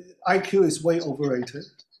IQ is way overrated.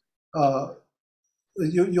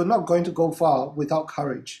 You're not going to go far without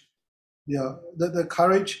courage. Yeah, the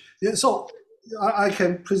courage. Yeah, so I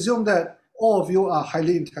can presume that all of you are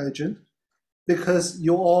highly intelligent because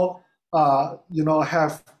you all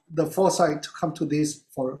have the foresight to come to this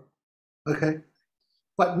forum. Okay,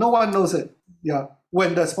 but no one knows it. Yeah,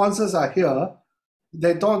 when the sponsors are here,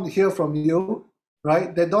 they don't hear from you,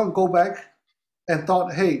 right? They don't go back and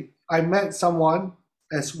thought, hey, I met someone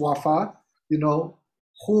as Wafa,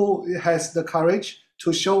 who has the courage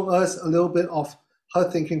to show us a little bit of her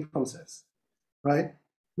thinking process, right?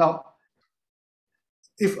 Now,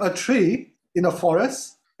 if a tree in a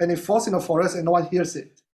forest and it falls in a forest and no one hears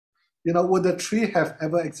it, would the tree have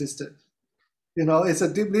ever existed? It's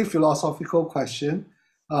a deeply philosophical question.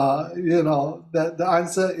 The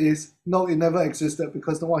answer is no, it never existed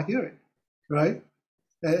because no one hear it, right?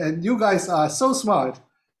 And you guys are so smart,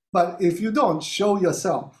 but if you don't show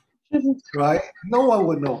yourself, right, no one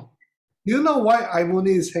would know. You know why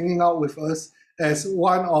Imuni is hanging out with us as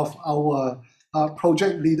one of our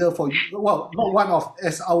project leader for, well, not one of,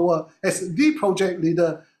 as the project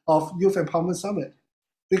leader of Youth Empowerment Summit?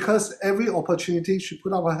 Because every opportunity she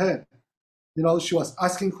put up her hand. She was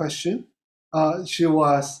asking questions. She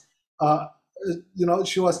was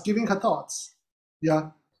giving her thoughts.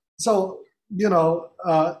 Yeah. So,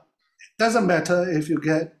 it doesn't matter if you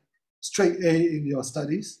get straight A in your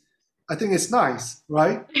studies. I think it's nice,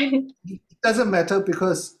 right? It doesn't matter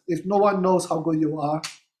because if no one knows how good you are,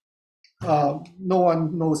 no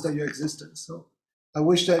one knows that you existed. So I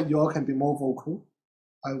wish that you all can be more vocal.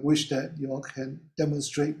 I wish that you all can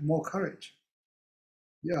demonstrate more courage.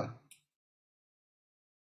 Yeah.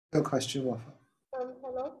 Your question, Wafa.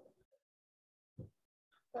 Hello.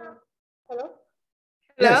 Hello.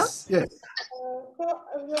 Yes. Yes. So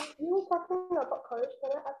you were talking about courage.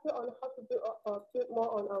 Can I ask you on how to build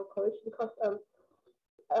more on our courage? Because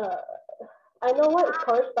I know what is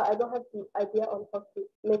courage, but I don't have the idea on how to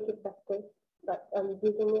make it better. But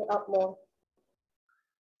building it up more.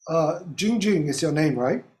 Jingjing is your name,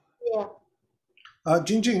 right? Yeah.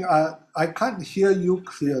 Jingjing, I can't hear you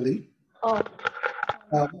clearly. Oh.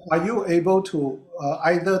 Are you able to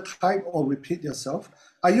either type or repeat yourself?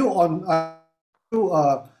 Are you on?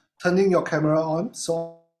 Turning your camera on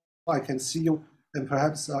so I can see you and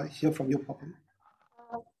perhaps hear from you properly?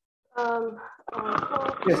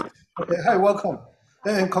 Yes. Okay. Hi, welcome,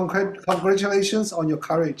 and congratulations on your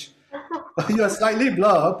courage. You're slightly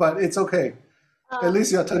blurred, but it's okay. At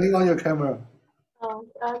least you're turning on your camera.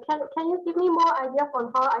 Can you give me more ideas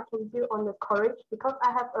on how I can build on the courage? Because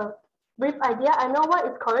I have a brief idea. I know what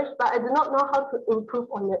is courage, but I do not know how to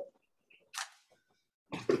improve on it.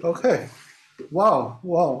 Okay. Wow.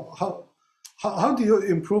 How do you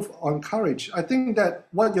improve on courage? I think that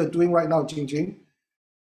what you're doing right now, Jingjing,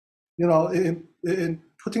 in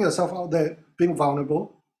putting yourself out there, being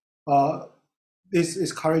vulnerable,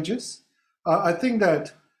 is courageous. I think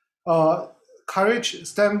that courage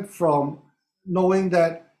stems from knowing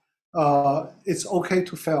that it's okay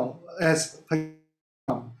to fail, as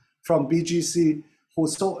from BGC,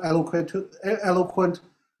 who's so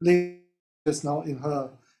eloquently just now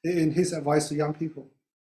in his advice to young people.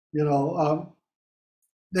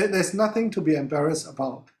 There's nothing to be embarrassed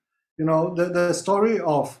about. The story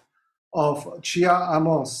of Chia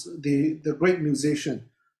Amos, the great musician,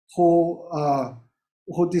 who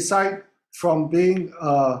decided from being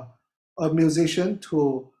a musician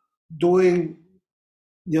to doing,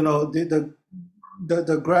 the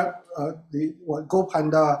Grab, Go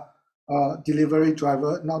Panda delivery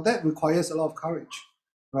driver. Now that requires a lot of courage,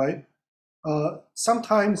 right?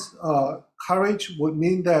 Sometimes courage would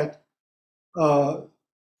mean that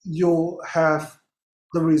you have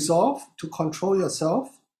the resolve to control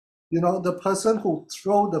yourself. The person who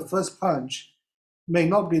throw the first punch may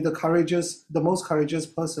not be the most courageous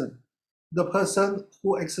person. The person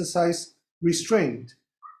who exercise restraint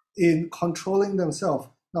in controlling themselves.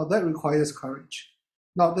 Now that requires courage.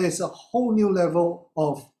 Now there's a whole new level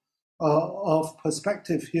of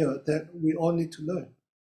perspective here that we all need to learn.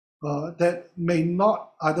 That may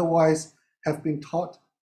not otherwise have been taught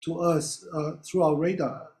to us through our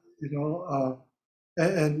radar,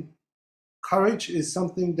 and courage is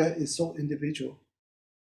something that is so individual.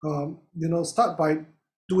 Start by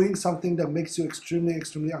doing something that makes you extremely,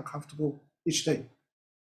 extremely uncomfortable each day.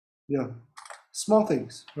 Yeah, small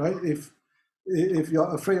things, right? If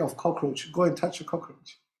you're afraid of cockroach, go and touch a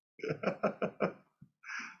cockroach.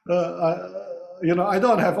 I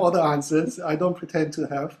don't have all the answers. I don't pretend to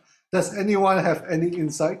have. Does anyone have any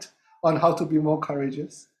insight on how to be more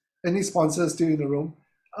courageous? Any sponsors still in the room?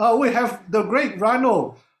 We have the great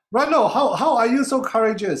Rano. Rano, how are you so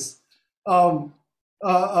courageous?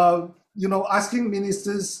 Asking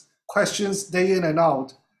ministers questions day in and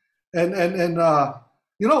out. And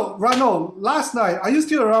Rano, last night, are you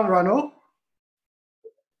still around, Rano?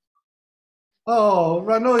 Oh,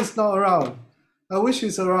 Rano is not around. I wish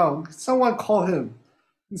he's around. Someone call him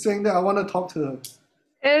saying that I want to talk to him.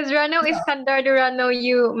 Is Rano Iskandar the Rano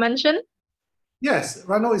you mentioned? Yes,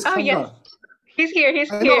 Rano Iskandar. Oh, yes. He's here.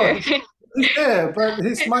 He's I know, here. he's there, but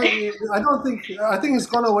his mic, I think he's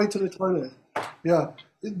gone away to the toilet. Yeah.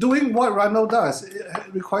 Doing what Rano does,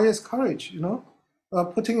 it requires courage,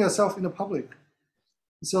 putting yourself in the public.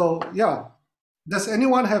 So, yeah. Does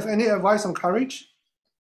anyone have any advice on courage?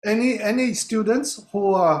 Any students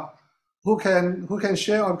who can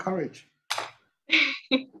share on courage?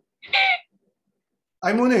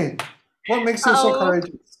 Aimune, what makes you so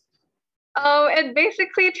courageous? It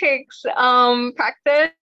basically takes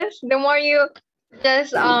practice. The more you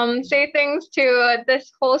just say things to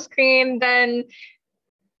this whole screen, then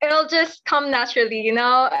it'll just come naturally,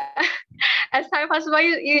 As time passes by,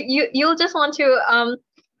 you'll just want to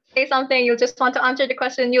say something, you'll just want to answer the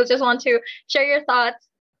question, you'll just want to share your thoughts,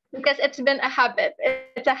 because it's been a habit.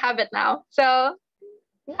 It's a habit now. So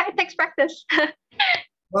yeah, it takes practice.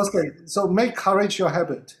 Okay, so make courage your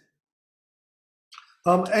habit.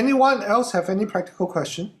 Anyone else have any practical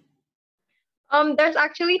question? There's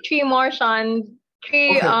actually 3 more, Shaun.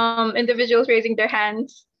 3 Okay. Individuals raising their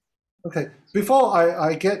hands. Okay, before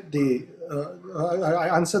I get I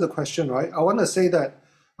answer the question, right? I want to say that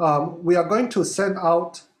we are going to send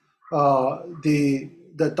out the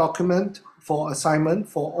document for assignment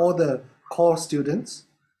for all the core students.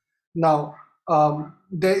 Now,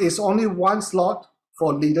 there is only one slot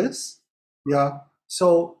for leaders. Yeah,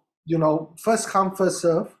 so first come, first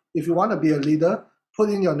serve. If you want to be a leader, put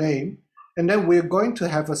in your name, and then we're going to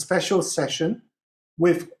have a special session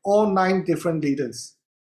with all 9 different leaders.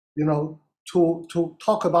 To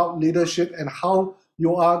talk about leadership and how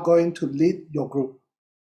you are going to lead your group.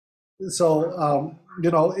 So,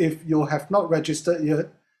 if you have not registered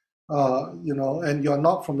yet, and you're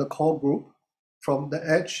not from the core group, from the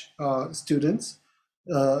Edge students,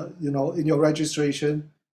 in your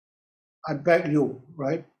registration, I beg you,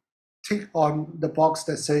 right, tick on the box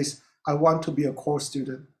that says, I want to be a core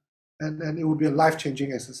student. And it would be a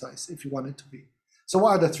life-changing exercise if you want it to be. So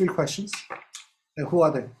what are the 3 questions? And who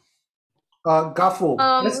are they? Gafu,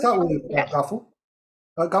 let's start with Gafu.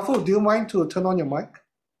 Gafu, do you mind to turn on your mic?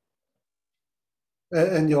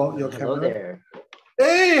 And your camera? Hello there.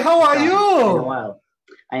 Hey, how are you? Wow.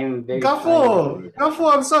 I'm very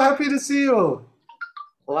Gafu, I'm so happy to see you.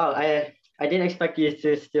 Wow, I didn't expect you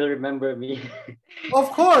to still remember me. Of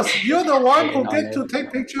course, you're the one who get to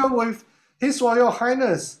take picture with His Royal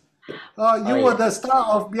Highness. You were the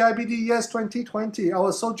star of BIBD Yes 2020. I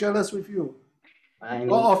was so jealous with you.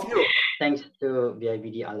 All of you. Thanks to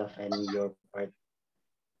BIBD Alaf and your part.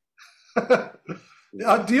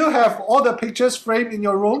 Do you have all the pictures framed in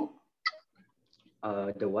your room?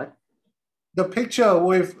 The what? The picture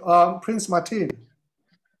with Prince Martin.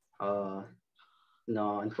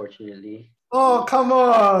 No, unfortunately. Oh, come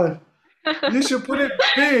on. You should put it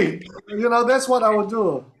big. That's what I would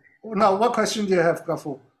do. Now, what question do you have,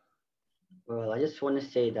 Gafu? Well, I just want to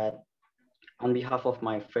say that on behalf of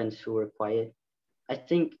my friends who were quiet, I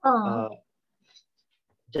think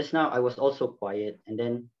just now I was also quiet, and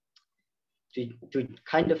then to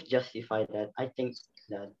kind of justify that, I think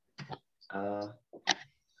that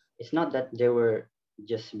it's not that they were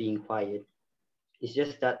just being quiet. It's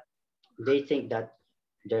just that they think that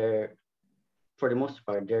for the most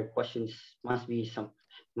part, their questions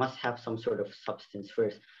must have some sort of substance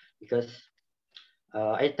first, because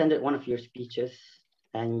I attended one of your speeches,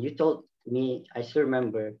 and you told me, I still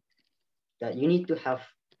remember, that you need to have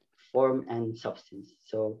form and substance.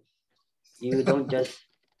 So you don't just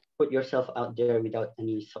put yourself out there without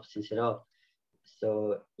any substance at all.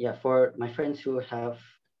 So yeah, for my friends who have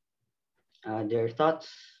their thoughts,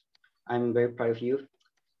 I'm very proud of you.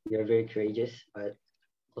 You're very courageous. But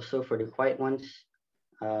also for the quiet ones,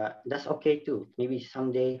 that's okay too. Maybe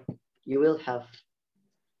someday you will have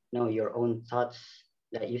your own thoughts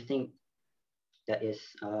that you think that is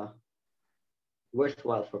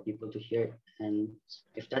worthwhile for people to hear. And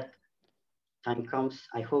if that time comes,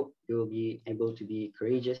 I hope you will be able to be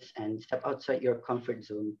courageous and step outside your comfort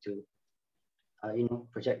zone to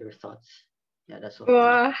project your thoughts. Yeah, that's all.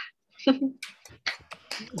 Wow.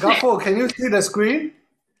 Gafu, can you see the screen?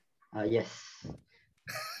 Yes.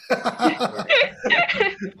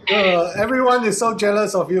 Everyone is so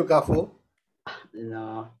jealous of you, Gafu.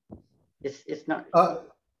 No, it's not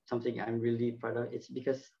something I'm really proud of. It's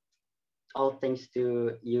because all thanks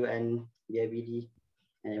to you and BIBD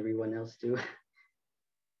and everyone else too.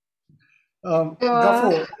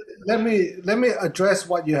 Gafur, let me address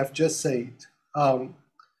what you have just said. Um,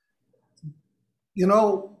 you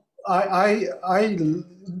know,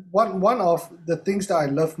 one of the things that I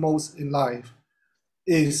love most in life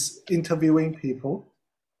is interviewing people.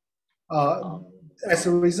 As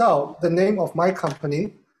a result, the name of my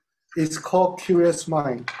company is called Curious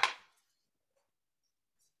Mind.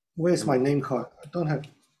 Where's my name card? I don't have,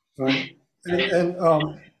 right? And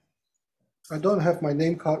I don't have my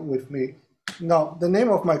name card with me. Now, the name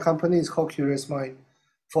of my company is called Curious Mind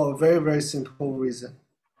for a very, very simple reason.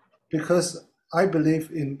 Because I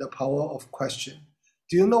believe in the power of question.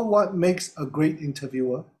 Do you know what makes a great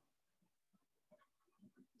interviewer?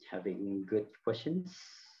 Having good questions.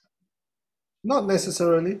 Not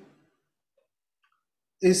necessarily.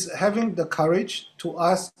 It's having the courage to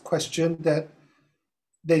ask questions that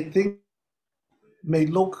they think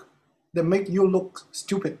that make you look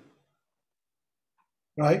stupid,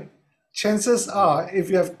 right? Chances are, if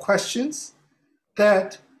you have questions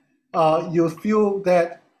that you feel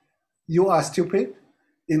that you are stupid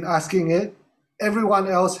in asking it, everyone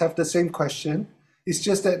else have the same question. It's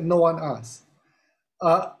just that no one asks.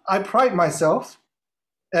 I pride myself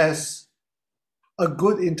as a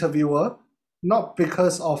good interviewer, not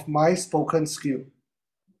because of my spoken skill,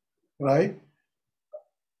 right?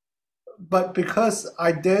 But because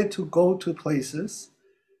I dare to go to places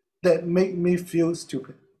that make me feel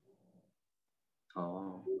stupid.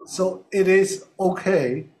 Oh. So it is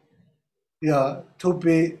okay, yeah, to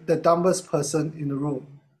be the dumbest person in the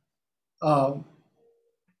room.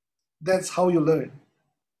 That's how you learn.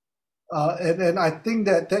 And I think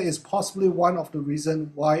that is possibly one of the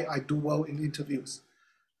reasons why I do well in interviews.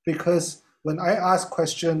 Because when I ask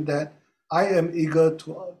questions that I am eager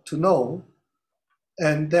to know,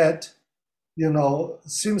 and that,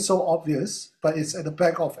 seems so obvious, but it's at the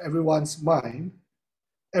back of everyone's mind,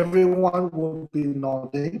 everyone will be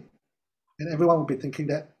nodding, and everyone will be thinking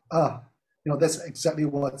that, that's exactly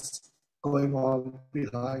what's going on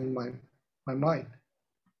behind my mind.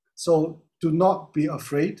 So do not be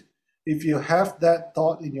afraid. If you have that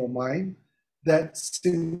thought in your mind, that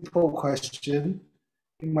simple question,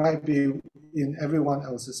 it might be in everyone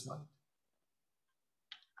else's mind.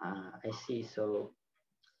 I see. So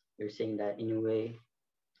you're saying that in a way,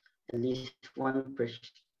 at least one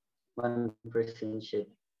person should,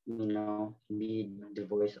 be the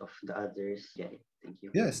voice of the others. Yeah, thank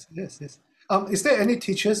you. Yes. Is there any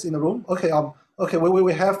teachers in the room? Okay. Okay.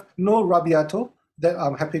 We have no Rabiato that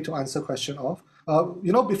I'm happy to answer question of.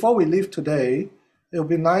 Before we leave today, it would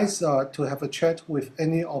be nice to have a chat with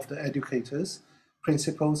any of the educators,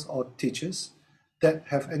 principals, or teachers that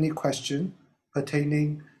have any question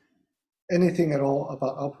pertaining anything at all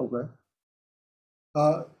about our program.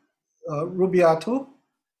 Rubiato,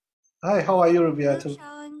 hi. How are you, Rubiato? Hello,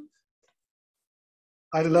 Shaun.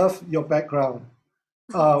 I love your background.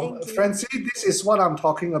 Thank you. Francie, this is what I'm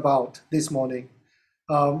talking about this morning.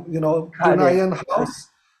 Bruneian house,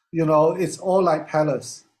 it's all like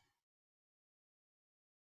palace.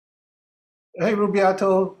 Hey,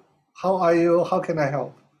 Rubiato, how are you? How can I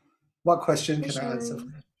help? What question can I answer?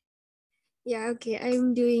 Yeah, okay.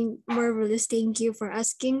 I'm doing marvelous. Thank you for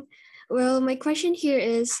asking. Well, my question here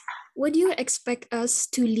is, what do you expect us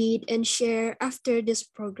to lead and share after this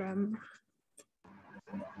program?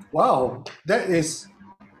 Wow, that is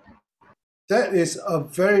a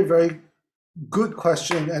very, very good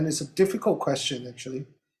question, and it's a difficult question, actually.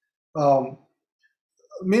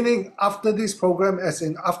 Meaning after this program, as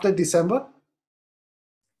in after December?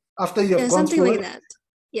 After you've gone something through like it? that.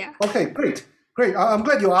 Yeah. Okay, great. I'm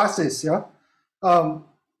glad you asked this, yeah?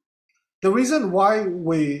 The reason why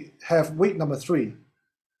we have week number 3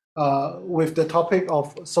 with the topic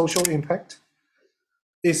of social impact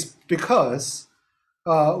is because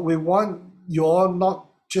we want you all not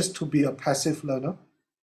just to be a passive learner.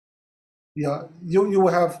 Yeah, you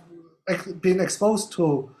have been exposed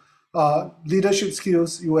to leadership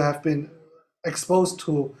skills. You have been exposed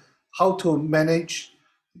to how to manage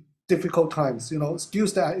difficult times.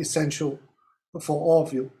 Skills that are essential for all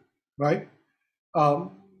of you, right?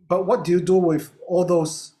 But what do you do with all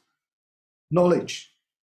those knowledge?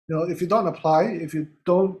 If you don't apply, if you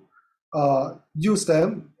don't use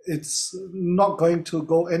them, it's not going to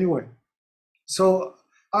go anywhere. So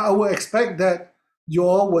I would expect that you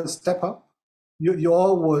all would step up. You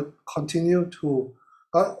all would continue to.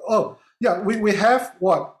 We have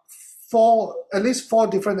what, at least four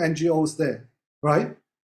different NGOs there, right?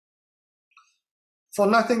 For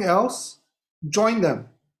nothing else, join them.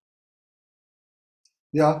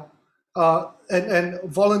 Yeah, and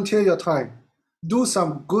volunteer your time. Do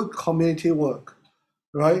some good community work,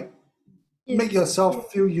 right? Make Yes.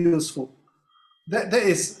 yourself feel useful. That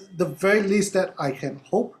is the very least that I can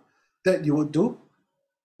hope that you would do.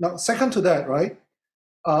 Now, second to that, right?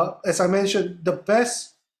 As I mentioned, the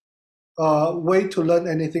best way to learn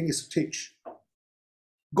anything is to teach.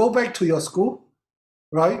 Go back to your school,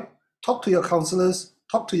 right? Talk to your counselors,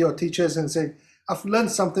 talk to your teachers, and say, "I've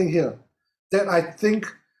learned something here that I think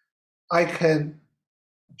I can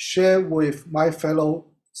share with my fellow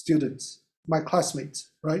students, my classmates."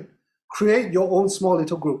 Right? Create your own small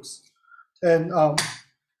little groups, and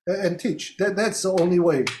teach. That's the only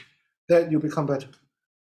way that you become better.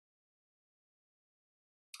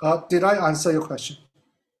 Did I answer your question?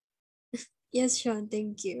 Yes, Shaun,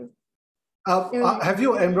 thank you. Have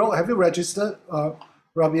you enrolled? Have you registered,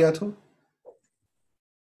 Rabiatu?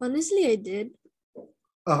 Honestly, I did.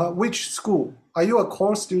 Which school? Are you a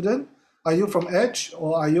core student? Are you from Edge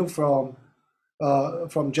or are you from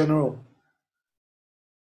General?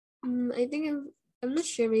 I think I'm not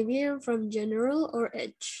sure. Maybe I'm from General or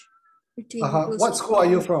Edge. Between those What school are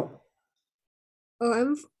you from?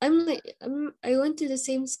 Oh, I went to the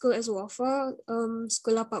same school as Wafa,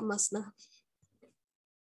 Sekolah Pak Masna.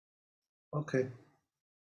 Okay.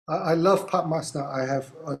 I love Pak Masna. I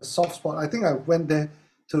have a soft spot. I think I went there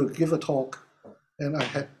to give a talk, and I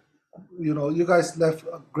had, you guys left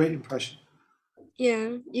a great impression.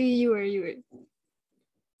 Yeah, you were.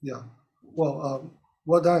 Yeah. Well,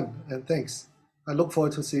 well done, and thanks. I look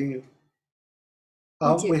forward to seeing you.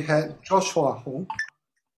 Thank you. We had Joshua Hoon.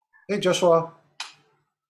 Hey, Joshua.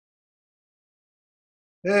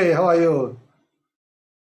 Hey, how are you?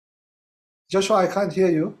 Joshua, I can't hear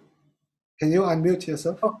you. Can you unmute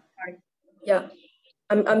yourself? Oh, sorry. Yeah,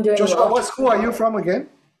 I'm doing Joshua, well. what school are you from again?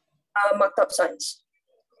 Maktab Science.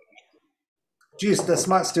 Geez, the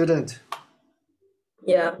smart student.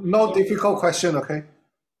 Yeah. No difficult question, okay?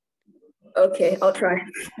 Okay, I'll try,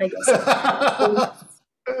 I guess.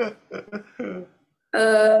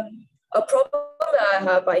 A problem that I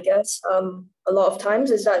have, I guess, a lot of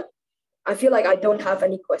times is that I feel like I don't have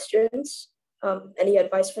any questions. Any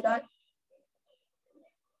advice for that?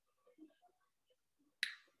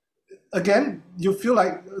 Again, you feel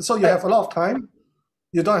like, so you have a lot of time,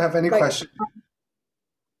 you don't have any question.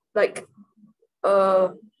 Like,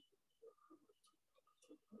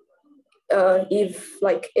 if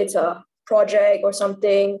like it's a project or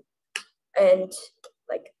something, and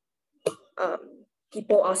like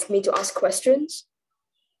people ask me to ask questions,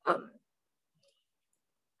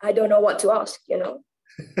 I don't know what to ask,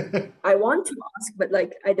 I want to ask, but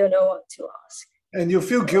like I don't know what to ask. And you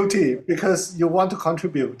feel guilty because you want to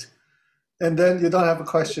contribute, and then you don't have a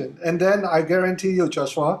question. And then I guarantee you,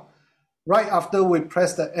 Joshua, right after we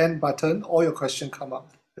press the end button, all your questions come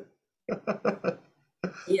up.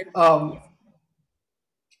 Yeah.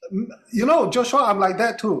 Joshua, I'm like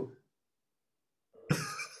that too.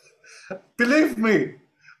 Believe me,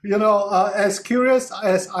 as curious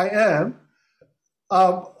as I am,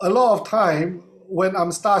 a lot of time when I'm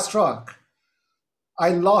starstruck, I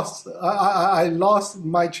lost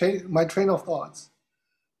my train of thoughts.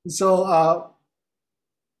 So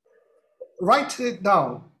write it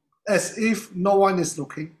down as if no one is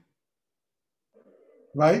looking.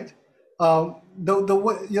 Right? You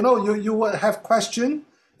will have question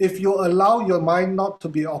if you allow your mind not to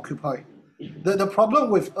be occupied. The problem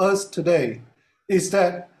with us today is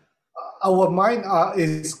that our mind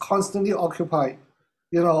is constantly occupied.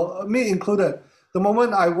 Me included. The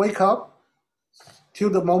moment I wake up till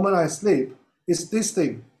the moment I sleep is this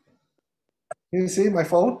thing. You see my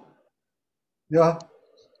phone? Yeah.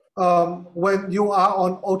 When you are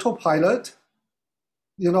on autopilot,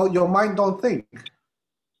 your mind don't think.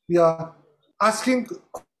 Yeah. Asking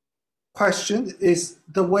question is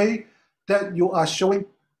the way that you are showing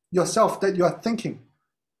yourself that you are thinking,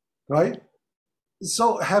 right?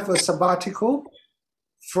 So have a sabbatical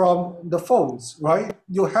from the phones, right?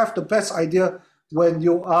 You have the best idea when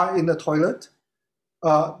you are in the toilet.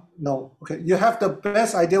 No, okay. You have the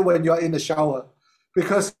best idea when you are in the shower,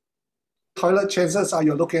 because toilet chances are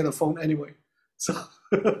you're looking at the phone anyway. So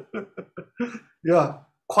yeah,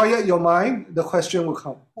 quiet your mind, the question will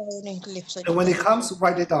come. And when it comes,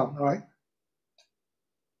 write it down, all right?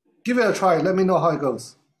 Give it a try. Let me know how it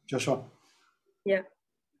goes, Joshua. Yeah.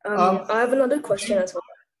 I have another question as well.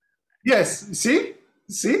 Yes. See,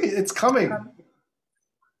 it's coming.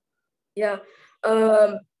 Yeah.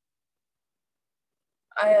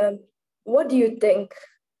 What do you think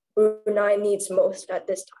Brunei needs most at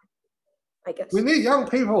this time? I guess we need young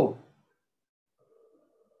people.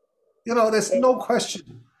 There's no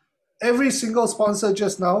question. every single sponsor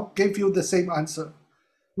just now gave you the same answer.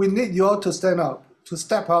 We need you all to stand up, to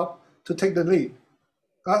step up, to take the lead.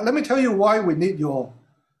 Let me tell you why we need you all.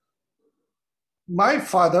 My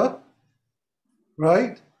father,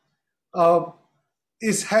 right,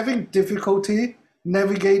 is having difficulty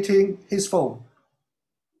navigating his phone.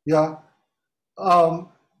 Yeah.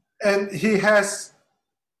 And he has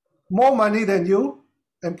more money than you,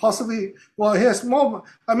 and possibly, well, he has more.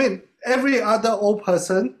 I mean, every other old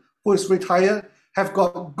person who is retired have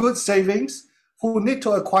got good savings who need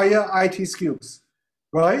to acquire IT skills,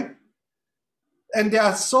 right? And they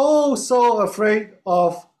are so afraid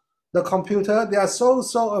of the computer. They are so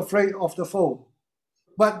afraid of the phone.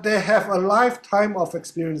 But they have a lifetime of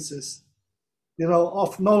experiences,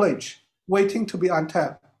 of knowledge waiting to be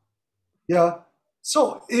untapped. Yeah.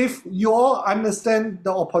 So if you all understand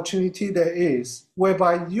the opportunity there is,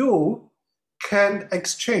 whereby you can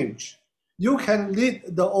exchange, you can lead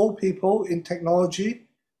the old people in technology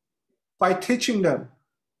by teaching them.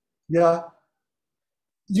 Yeah.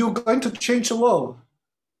 You're going to change the world.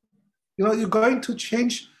 You're going to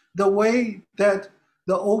change the way that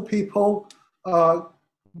the old people are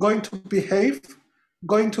going to behave,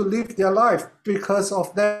 going to live their life because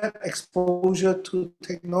of that exposure to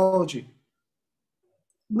technology.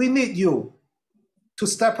 We need you to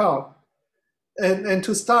step out and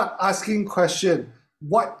to start asking questions.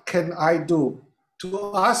 What can I do?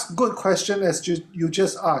 To ask good questions as you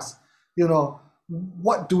just asked.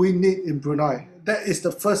 What do we need in Brunei? That is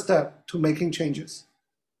the first step to making changes.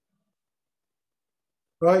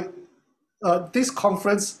 Right? This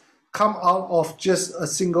conference come out of just a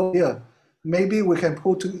single year. Maybe we can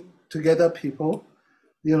pull together people,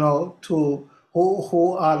 who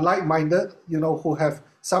are like-minded, who have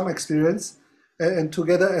some experience, and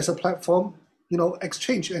together as a platform,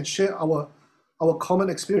 exchange and share our common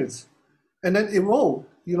experience, and then evolve.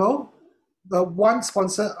 The one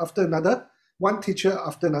sponsor after another, one teacher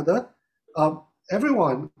after another,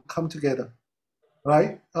 everyone come together,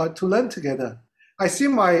 right? To learn together. I see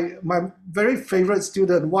my very favorite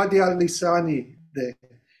student, Wadia Lisani, there.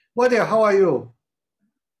 Wadia, how are you?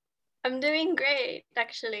 I'm doing great,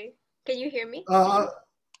 actually. Can you hear me?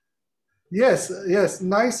 Yes,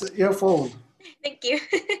 nice earphone. Thank you.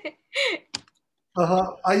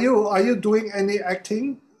 Are you doing any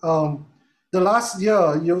acting? The last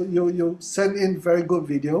year you sent in very good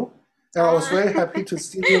video, and I was very happy to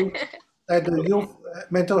see you at the Youth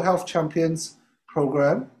Mental Health Champions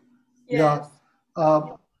program. Yes. Yeah.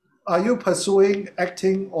 Are you pursuing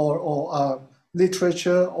acting or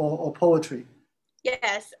literature or poetry?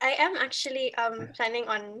 Yes, I am actually planning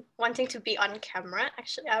on wanting to be on camera.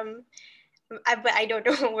 Actually, but I don't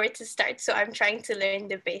know where to start, so I'm trying to learn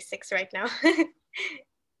the basics right now.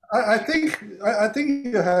 I think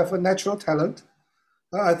you have a natural talent.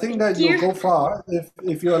 I think that you. you'll go far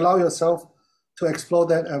if you allow yourself to explore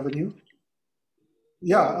that avenue.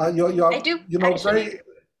 Yeah, you're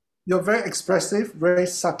very expressive, very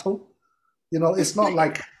subtle. It's not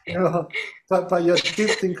like but you're a deep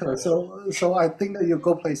thinker. So I think that you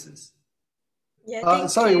go places. Yeah,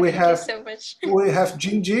 thank you. We Thank have you so much. we have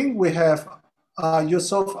Jingjing, we have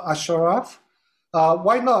Yusuf Ashraf.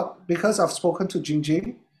 Why not? Because I've spoken to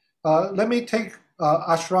Jingjing. Let me take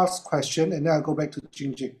Ashraf's question and then I'll go back to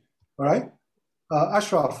Jingjing. All right?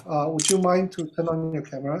 Ashraf, would you mind to turn on your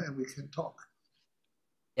camera and we can talk?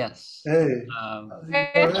 Yes. Hey.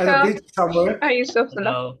 Hey, At a beach somewhere. Are you so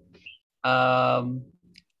Hello.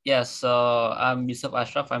 Yes, so I'm Yusuf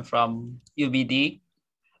Ashraf. I'm from UBD.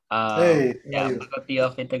 Hey, Faculty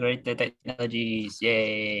of Integrated Technologies.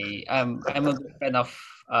 Yay! I'm a big fan of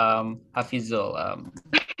Hafizul.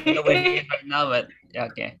 We're here right now, but yeah,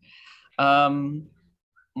 okay.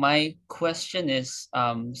 My question is,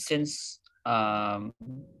 since the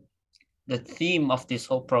theme of this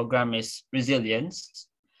whole program is resilience,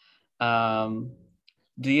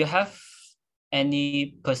 do you have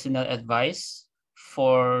any personal advice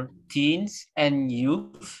for teens and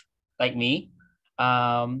youth like me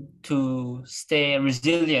to stay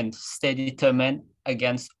resilient, stay determined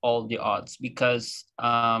against all the odds? Because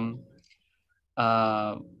our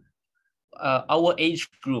age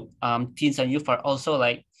group, teens and youth, are also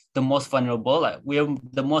like the most vulnerable. Like we're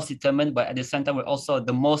the most determined, but at the same time, we're also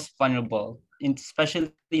the most vulnerable,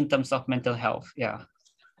 especially in terms of mental health. Yeah.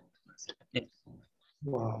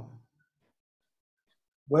 Wow.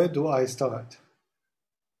 Where do I start?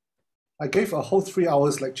 I gave a whole 3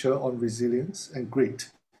 hours lecture on resilience and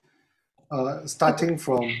grit, starting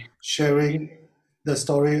from sharing the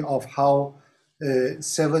story of how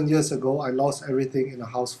 7 years ago I lost everything in a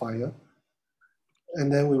house fire.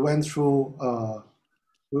 And then we went through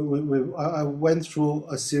I went through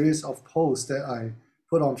a series of posts that I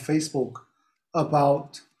put on Facebook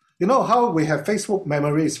about, you know how we have Facebook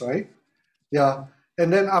memories, right? Yeah.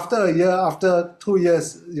 And then after a year, after 2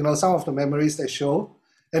 years, you know, some of the memories they show.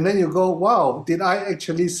 And then you go, wow, did I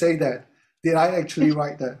actually say that? Did I actually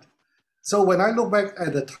write that? So when I look back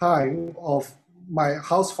at the time of my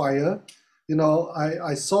house fire, you know,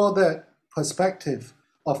 I saw that perspective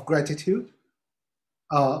of gratitude,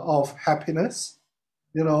 of happiness.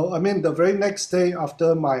 You know, I mean, the very next day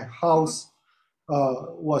after my house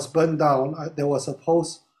was burned down, there was a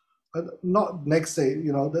post, not next day,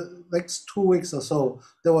 you know, the next 2 weeks or so,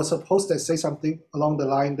 there was a post that said something along the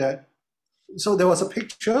line that, so there was a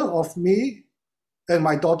picture of me and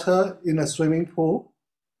my daughter in a swimming pool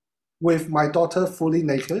with my daughter fully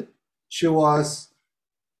naked. She was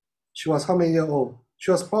how many years old?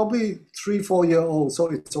 She was probably 3-4 years old, so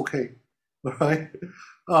it's okay, right?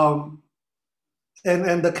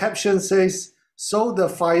 And the caption says, so the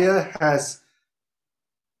fire has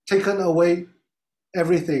taken away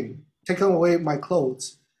everything, taken away my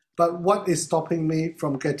clothes, but what is stopping me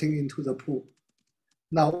from getting into the pool?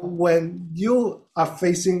 Now, when you are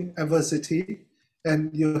facing adversity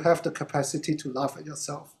and you have the capacity to laugh at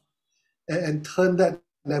yourself and turn that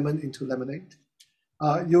lemon into lemonade,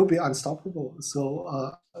 you'll be unstoppable.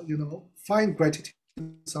 So, you know, find gratitude,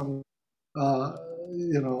 some,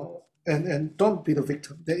 you know, and don't be the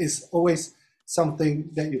victim. There is always something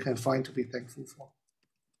that you can find to be thankful for.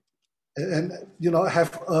 And you know,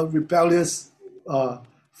 have a rebellious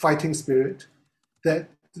fighting spirit that,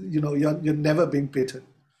 you know, you're never being beaten.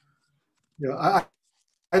 You know,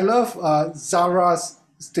 I love Zara's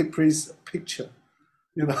Stipri's picture,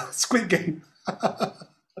 you know, Squid Game.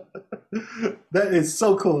 That is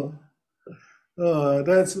so cool.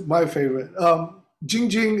 That's my favorite. Jing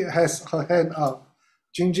Jing has her hand up.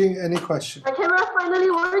 Jing Jing, any question? My camera's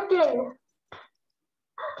finally working.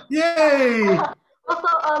 Yay! So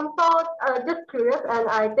just curious, and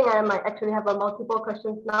I think I might actually have a multiple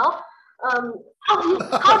questions now.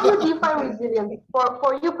 How do you define resilience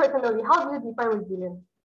for you personally? How do you define resilience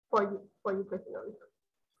for you personally?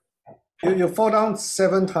 You fall down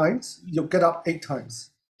 7 times, you get up 8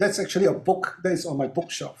 times. That's actually a book that is on my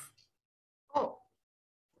bookshelf. Oh.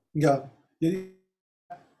 Yeah.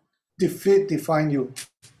 Defeat define you.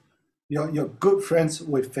 You're good friends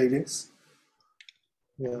with failures.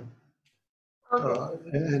 Yeah.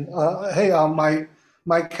 Okay. Hey,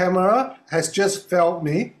 my camera has just failed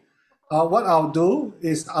me. What I'll do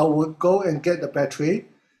is I will go and get the battery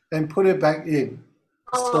and put it back in.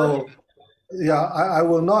 So yeah, I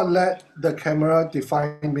will not let the camera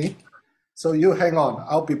define me. So you hang on,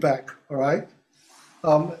 I'll be back, all right?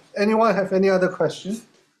 Anyone have any other question?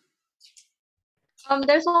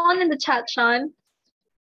 There's one in the chat, Shaun.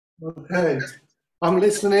 Okay, I'm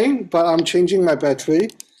listening, but I'm changing my battery.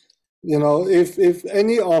 You know, if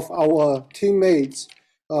any of our teammates,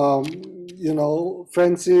 you know,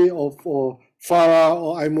 Francie or Farah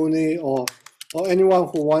or Aimuni or anyone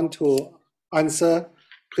who want to answer,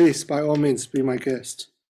 please, by all means, be my guest.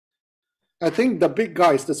 I think the big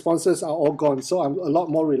guys, the sponsors are all gone, so I'm a lot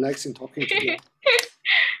more relaxed in talking to them.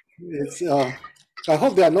 It's, I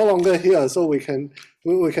hope they are no longer here, so we can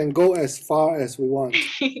go as far as we want.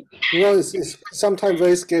 You know, it's sometimes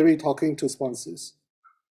very scary talking to sponsors.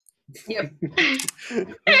 Yep.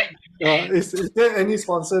 Is there any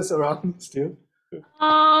sponsors around still?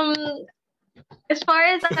 As far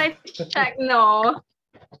as I check, no.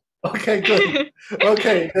 Okay, good.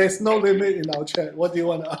 Okay, there's no limit in our chat. What do you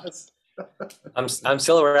want to ask? I'm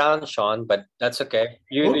still around, Shaun, but that's okay.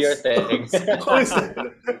 You do your thing. Who is that?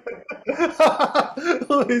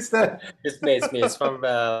 Who is that? It's me. It's from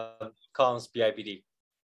Comms BIBD.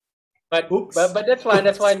 But that's fine.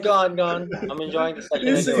 That's fine. Go on. I'm enjoying the session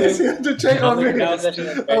anyway. It's here to check on me.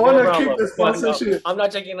 I want to keep the sponsorship. No, I'm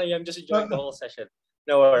not checking on you. I'm just enjoying the whole session.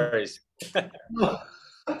 No worries.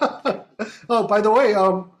 Oh, by the way,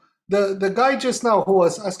 the guy just now who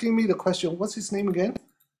was asking me the question, what's his name again?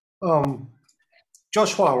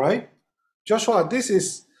 Joshua, right? Joshua, this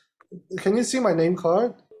is. Can you see my name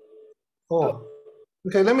card? Oh,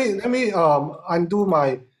 okay. Let me undo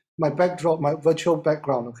my backdrop, my virtual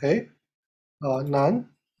background. Okay. None.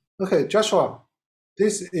 Okay, Joshua,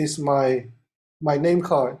 this is my name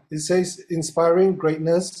card. It says inspiring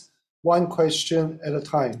greatness, one question at a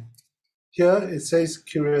time. Here it says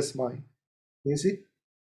curious mind. Can you see?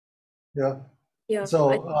 Yeah. Yeah.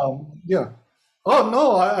 So yeah. Oh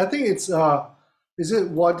no, I think it's is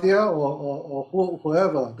it Wadia or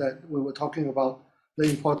whoever that we were talking about the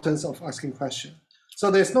importance of asking questions.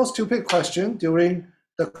 So there's no stupid question during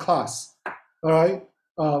the class. All right.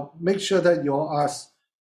 Make sure that you all ask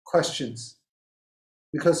questions,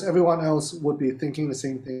 because everyone else would be thinking the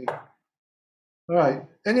same thing. All right.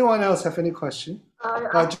 Anyone else have any question?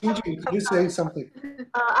 Gingy, could you say something?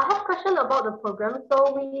 I have a question about the program.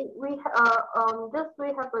 So we have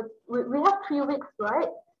 3 weeks,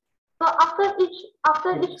 right? So after each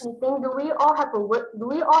meeting, do we all have work to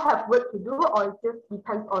do, or it just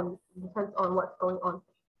depends on what's going on?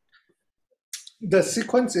 The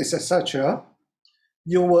sequence is as such.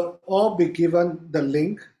 You will all be given the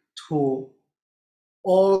link to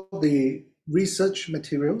all the research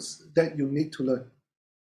materials that you need to learn.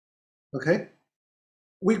 Okay?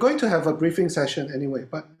 We're going to have a briefing session anyway,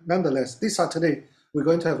 but nonetheless, this Saturday, we're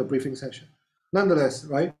going to have a briefing session. Nonetheless,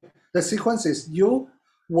 right? The sequence is you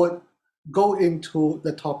would go into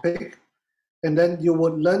the topic, and then you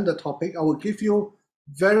would learn the topic. I will give you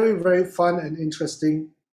very, very fun and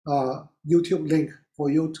interesting YouTube link for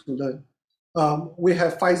you to learn. We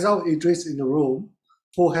have Faisal Idris in the room,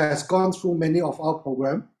 who has gone through many of our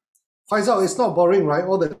program. Faisal, it's not boring, right?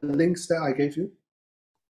 All the links that I gave you.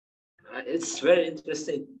 It's very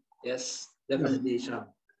interesting. Yes, definitely, Shaun.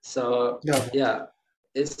 So yeah,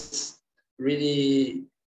 it's really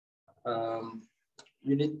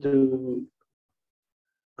you need to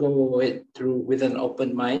go it through with an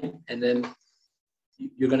open mind, and then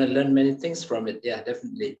you're gonna learn many things from it. Yeah,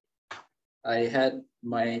 definitely. I had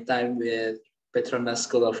my time with Petronas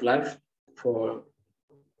School of Life for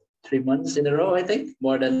 3 months in a row, I think,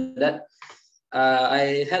 more than that.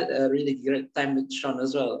 I had a really great time with Shaun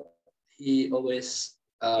as well. He always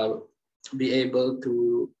be able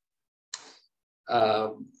to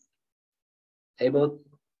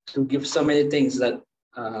give so many things that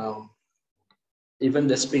even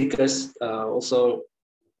the speakers also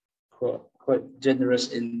quite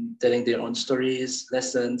generous in telling their own stories,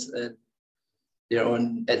 lessons, and their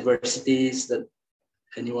own adversities that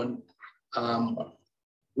anyone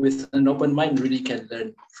with an open mind really can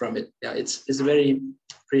learn from it. Yeah, it's very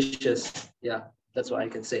precious. Yeah, that's what I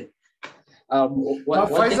can say.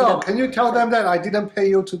 Faisal, can you tell them that I didn't pay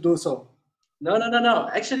you to do so? No.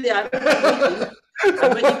 Actually, I'm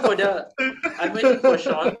waiting for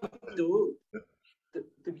Shaun to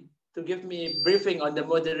give me a briefing on the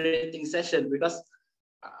moderating session, because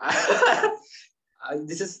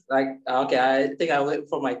this is like okay. I think I'll wait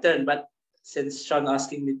for my turn, but since Shaun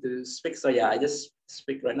asking me to speak, so yeah, I just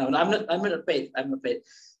speak right now. No, I'm not paid. I'm not paid.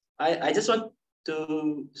 I just want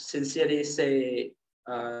to sincerely say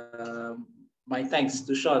my thanks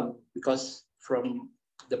to Shaun, because from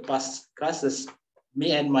the past classes,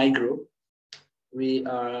 me and my group, we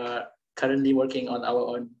are currently working on our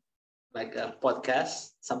own, like a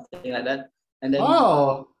podcast, something like that. And then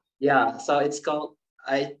yeah, so it's called,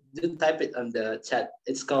 I didn't type it on the chat.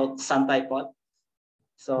 It's called Santai Pod.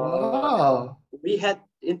 So we had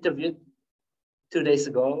interviewed 2 days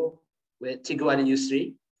ago with Cikgu Ali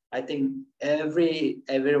Yusri. I think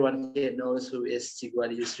everyone here knows who is Cikgu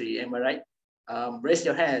Ali Yusri. Am I right? Raise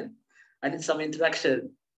your hand. I need some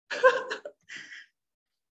introduction.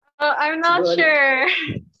 I'm not sure.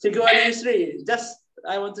 Cikgu Ali Yusri. Just,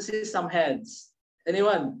 I want to see some hands.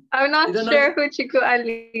 Anyone? I'm not sure who Cikgu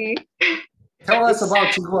Ali. Tell us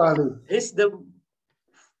about Cikgu Ali. He's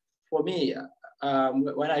for me,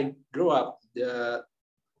 when I grew up,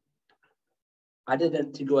 other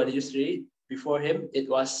than Cikgu Ali Yusri, before him, it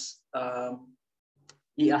was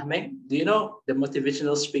Ahmeng. Do you know the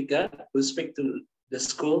motivational speaker who speak to the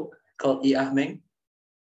school called Ahmeng?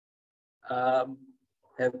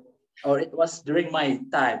 Or it was during my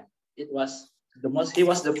time. He was the most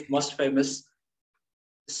famous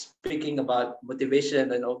speaking about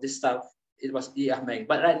motivation and all this stuff. It was Ahmeng.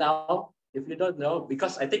 But right now, if you don't know,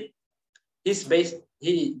 because I think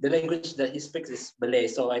the language that he speaks is Malay.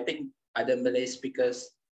 So I think other Malay speakers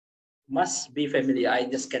must be familiar. I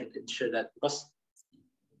just can't ensure that, because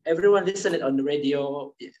everyone listen it on the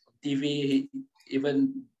radio, TV,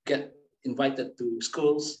 even get invited to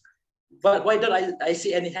schools. But why don't I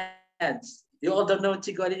see any hands? You all don't know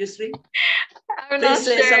Cikgu Ali Yusri? I'm not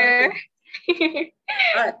sure.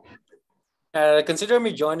 All right. Consider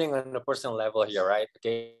me joining on a personal level here, right?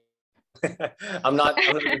 Okay. I'm not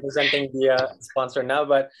representing the sponsor now,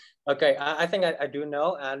 but okay, I think I do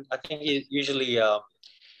know, and I think he usually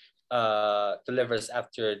delivers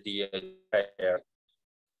after the prayer.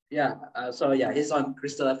 Yeah, so yeah, he's on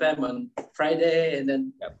Crystal FM on Friday, and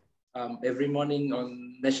then every morning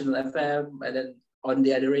on National FM, and then on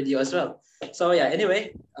the other radio as well. So yeah,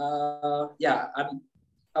 anyway, yeah,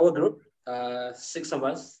 our group, 6 of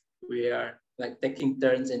us, we are like taking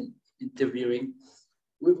turns in interviewing.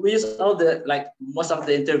 We use all the, like, most of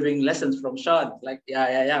the interviewing lessons from Shaun. Like,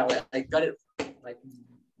 yeah, I got it, like,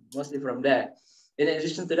 mostly from there. in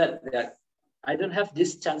addition to that, yeah, I don't have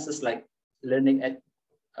these chances like learning at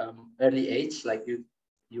early age, like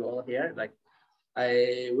you all here. Like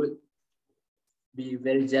I would be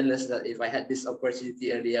very jealous that if I had this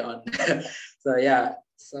opportunity earlier on.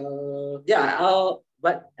 I'll.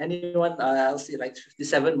 But anyone, I'll see like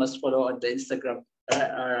 57 must follow on the Instagram.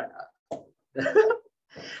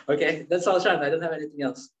 Okay, that's all, Shaun. I don't have anything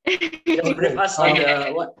else. You'll brief us on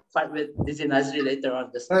the what part with DJ Nazri later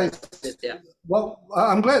on. Yeah. Well,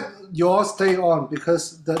 I'm glad you all stay on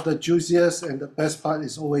because the juiciest and the best part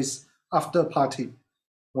is always after party,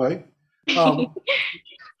 right? Now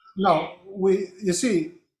you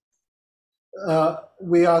see,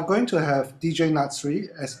 we are going to have DJ Natsri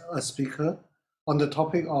as a speaker on the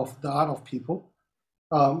topic of the art of people,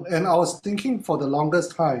 and I was thinking for the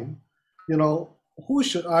longest time, who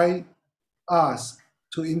should I ask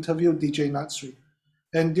to interview DJ Natsri?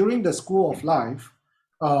 And during the School of Life,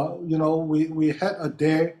 we had a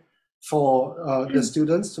day for the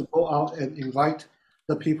students to go out and invite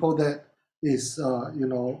the people that is,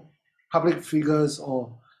 public figures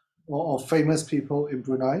or famous people in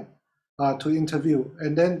Brunei to interview.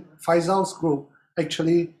 And then Faisal's group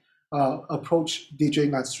actually approached DJ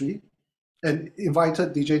Natsri and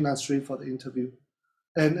invited DJ Natsri for the interview.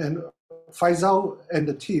 And Faisal and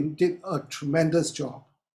the team did a tremendous job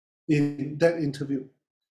in that interview.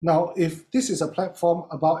 Now, if this is a platform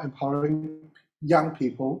about empowering young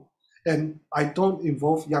people, and I don't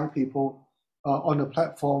involve young people on the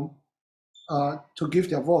platform to give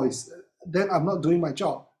their voice, then I'm not doing my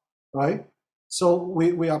job, right? So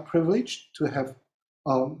we are privileged to have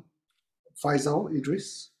Faisal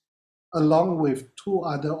Idris, along with two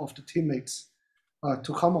other of the teammates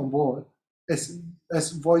to come on board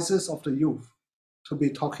as voices of the youth to be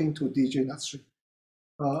talking to DJ Natsri.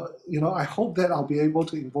 I hope that I'll be able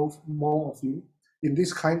to involve more of you in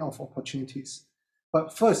this kind of opportunities.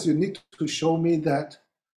 But first, you need to show me that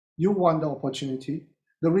you want the opportunity.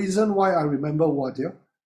 The reason why I remember Wadia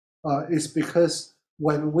is because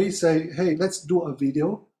when we say, hey, let's do a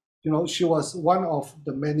video, she was one of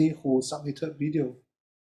the many who submitted video,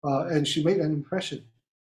 and she made an impression,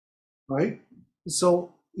 right?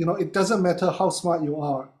 So, it doesn't matter how smart you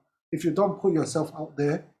are. If you don't put yourself out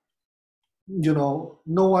there, no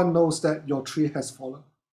one knows that your tree has fallen.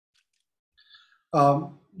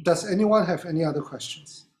 Does anyone have any other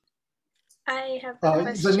questions? I have a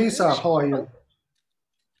question. Vanessa, how are you?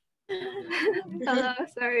 Hello,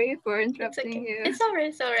 sorry for interrupting you. It's all right,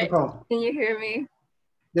 it's all right. No problem. Can you hear me?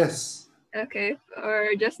 Yes. Okay,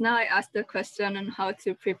 or just now I asked the question on how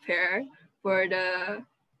to prepare for the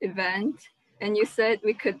event, and you said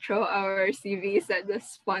we could throw our CVs at the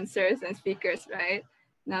sponsors and speakers, right?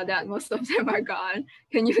 Now that most of them are gone,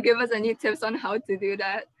 can you give us any tips on how to do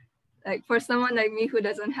that? Like for someone like me who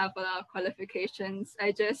doesn't have a lot of qualifications,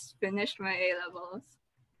 I just finished my A-levels.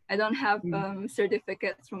 I don't have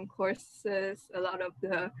certificates from courses, a lot of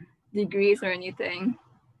the degrees or anything.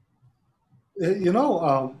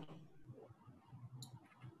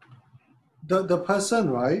 The person,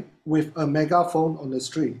 right, with a megaphone on the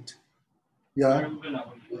street, yeah,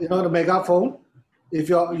 the megaphone. If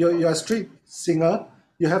you're a street singer,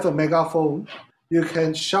 you have a megaphone. You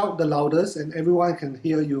can shout the loudest, and everyone can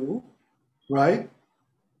hear you, right?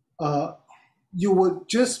 You would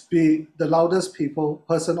just be the loudest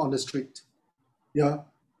person on the street, yeah.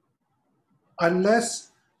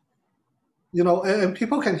 Unless and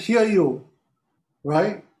people can hear you,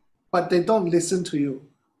 right? But they don't listen to you.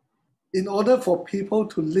 In order for people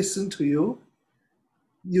to listen to you,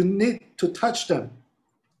 you need to touch them,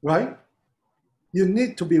 right? You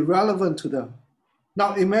need to be relevant to them.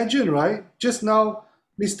 Now imagine, right? Just now,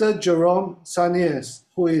 Mr. Jerome Sanies,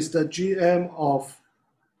 who is the GM of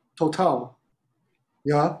Total,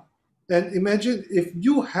 yeah? And imagine if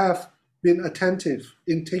you have been attentive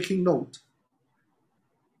in taking note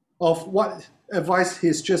of what advice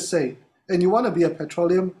he's just said, and you want to be a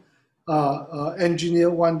petroleum engineer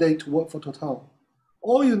one day to work for Total,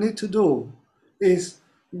 all you need to do is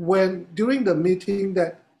during the meeting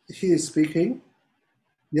that he is speaking,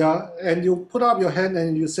 yeah, and you put up your hand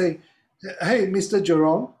and you say, hey, Mr.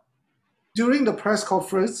 Jerome, during the press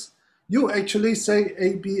conference, you actually say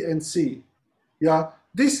A, B, and C. Yeah,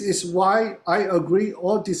 this is why I agree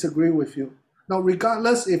or disagree with you. Now,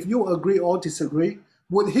 regardless if you agree or disagree,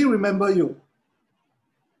 would he remember you?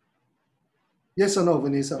 Yes or no,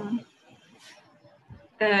 Vanessa?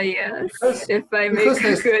 Yes, if I make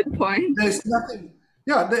a good point. There's nothing,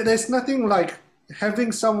 there's nothing like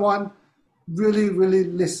having someone really, really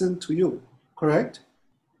listen to you, correct?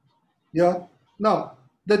 Yeah. Now,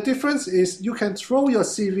 the difference is you can throw your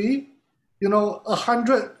CV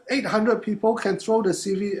 100, 800 people can throw the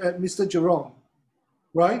CV at Mr. Jerome,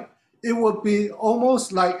 right? It would be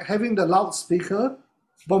almost like having the loudspeaker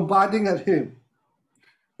bombarding at him.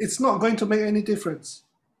 It's not going to make any difference.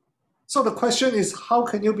 So the question is, how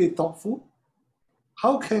can you be thoughtful?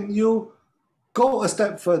 How can you go a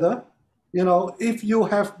step further? If you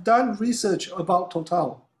have done research about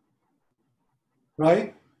Total,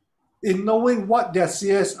 right? In knowing what their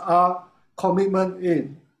CSR commitment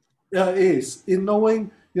is, in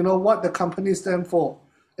knowing, what the company stand for.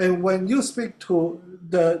 And when you speak to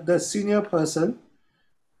the senior person,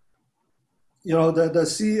 the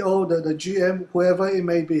CEO, the GM, whoever it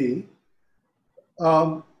may be,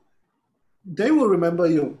 they will remember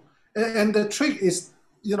you. And the trick is,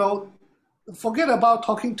 forget about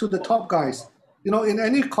talking to the top guys. In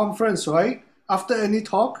any conference, right? After any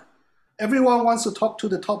talk, everyone wants to talk to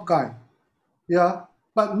the top guy. Yeah.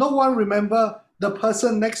 But no one remember the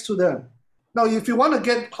person next to them. Now, if you want to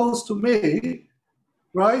get close to me,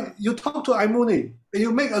 right, you talk to Aimuni and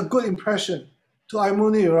you make a good impression to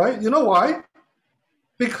Aimuni, right? You know why?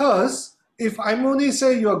 Because if Aimuni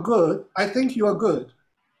say you're good, I think you are good.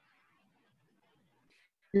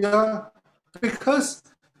 Yeah, because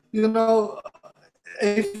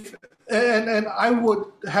if and I would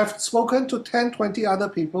have spoken to 10, 20 other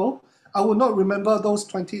people, I would not remember those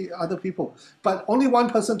 20 other people. But only one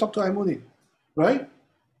person talked to Aimuni, right?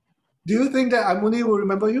 Do you think that Aimuni will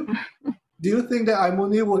remember you? Do you think that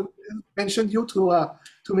Aimuni will mention you to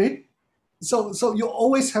me? So you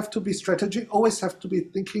always have to be strategic, always have to be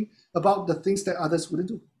thinking about the things that others wouldn't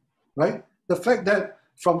do, right? The fact that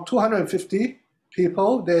from 250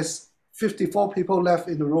 people, there's 54 people left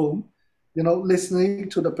in the room, listening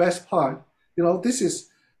to the best part. This is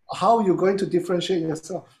how you're going to differentiate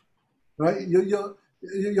yourself, right?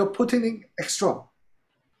 You're putting in extra,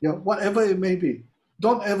 whatever it may be.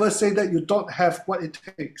 Don't ever say that you don't have what it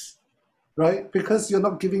takes, right? Because you're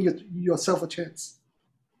not giving yourself a chance.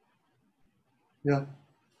 Yeah.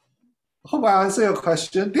 Hope I answer your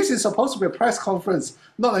question. This is supposed to be a press conference,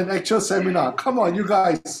 not an actual seminar. Come on, you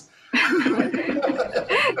guys.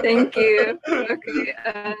 Thank you. Okay.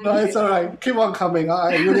 No, it's all right. Keep on coming.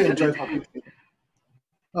 I really enjoy talking to you.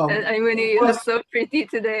 And Aimuni, you look so pretty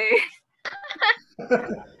today.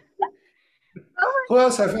 Who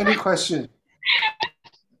else have any question?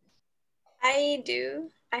 I do.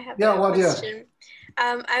 I have Yeah, a what, yeah. question.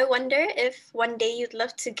 I wonder if one day you'd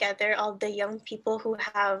love to gather all the young people who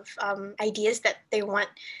have ideas that they want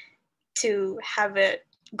to have a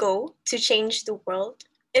go to change the world.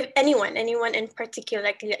 If anyone in particular,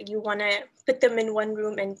 like you want to put them in one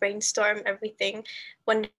room and brainstorm everything,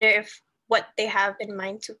 wonder if what they have in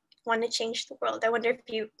mind to want to change the world. I wonder if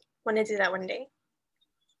you want to do that one day.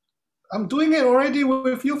 I'm doing it already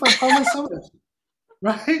with Youth Empowerment Summit,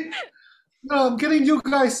 right? No, I'm giving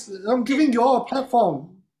you all a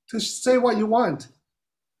platform to say what you want,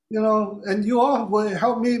 and you all will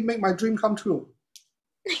help me make my dream come true.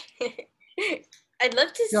 I'd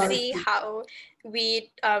love to see how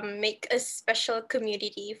we make a special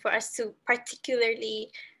community for us to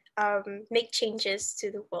particularly make changes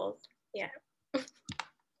to the world. Yeah.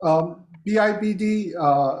 BIBD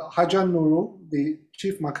Hajan Nurul, the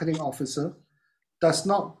Chief Marketing Officer, does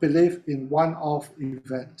not believe in one-off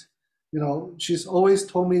event. She's always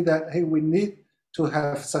told me that, hey, we need to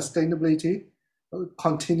have sustainability,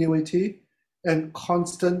 continuity, and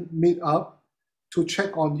constant meet up to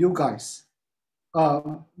check on you guys.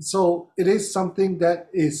 So it is something that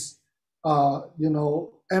is,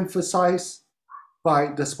 emphasized by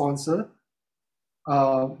the sponsor.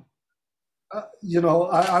 I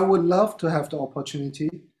would love to have the opportunity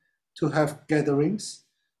to have gatherings,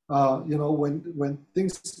 when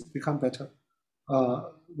things become better,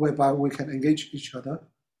 whereby we can engage each other.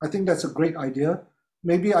 I think that's a great idea.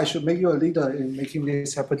 Maybe I should make you a leader in making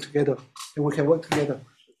this happen together, and we can work together.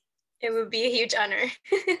 It would be a huge honor.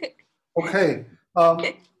 Okay.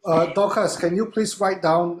 Dorcas, can you please write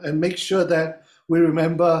down and make sure that we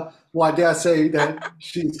remember what they are saying, that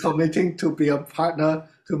she's committing to be a partner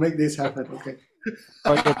to make this happen. Okay.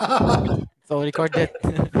 So recorded.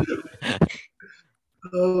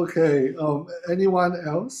 Okay. Anyone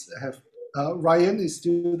else have? Ryan is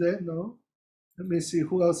still there? No. Let me see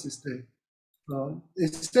who else is there.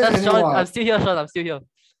 Is there anyone? Shaun, I'm still here, Shaun. I'm still here.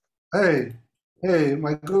 Hey,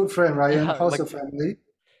 my good friend Ryan. Yeah, how's the family?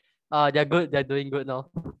 They're good. They're doing good now.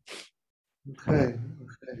 Okay.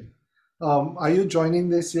 Are you joining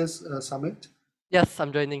this year's summit? Yes,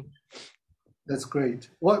 I'm joining. That's great.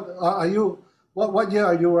 What are you? What year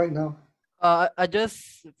are you right now? I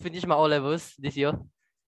just finished my O-levels this year.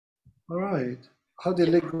 All right. How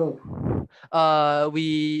did it go?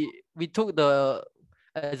 We we took the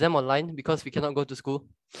exam online because we cannot go to school.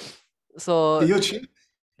 So Did you cheat?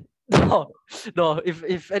 no, no.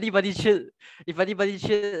 If anybody cheat,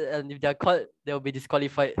 and if they're caught, they'll be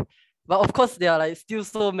disqualified. But of course, there are like still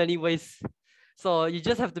so many ways. So you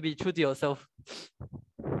just have to be true to yourself.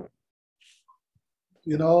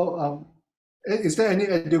 You know, is there any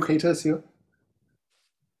educators here?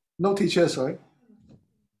 No teachers, right?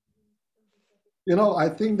 You know, I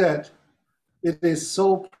think that it is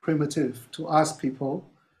so primitive to ask people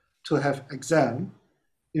to have exam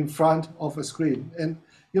in front of a screen. And,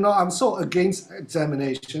 you know, I'm so against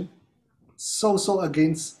examination, so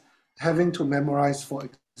against having to memorize for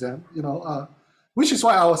exam, you know, which is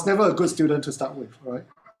why I was never a good student to start with, right?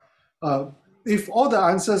 If all the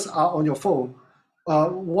answers are on your phone,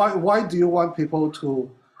 why do you want people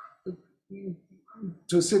to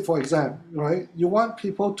sit for exam, right? You want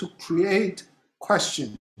people to create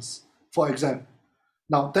questions for exam.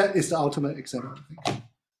 Now that is the ultimate exam, I think,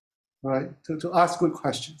 right? To ask good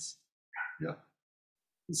questions, yeah.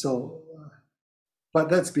 So, but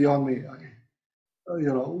that's beyond me.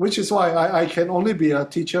 You know, which is why I can only be a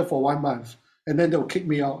teacher for 1 month, and then they'll kick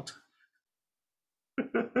me out.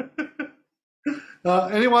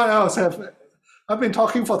 Anyone else have? I've been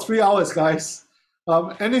talking for 3 hours, guys.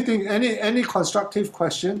 Anything, any constructive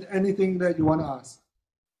question? Anything that you want to ask?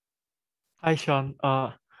 Hi, Shaun.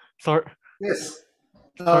 Sorry. Yes.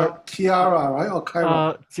 Kiara, right? Or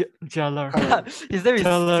Kyra? Jaller. His name is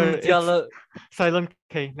Jaller. Silent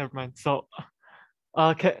K. Never mind. So,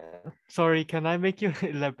 sorry. Can I make you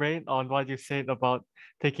elaborate on what you said about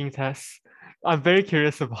taking tests? I'm very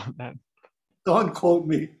curious about that. Don't quote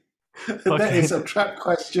me. Okay. That is a trap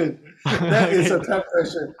question. That is a trap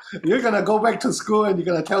question. You're gonna go back to school and you're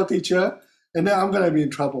gonna tell teacher, and then I'm gonna be in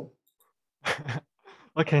trouble.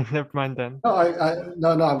 Okay, never mind then.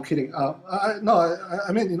 No, no, I'm kidding.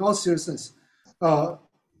 I mean, in all seriousness,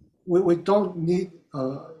 we don't need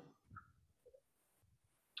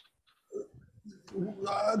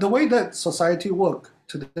the way that society work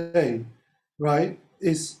today, right?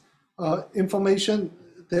 Is information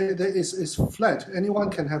there is flat. Anyone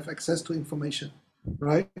can have access to information,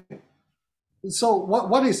 right? So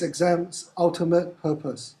what is exam's ultimate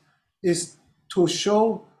purpose? Is to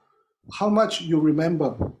show how much you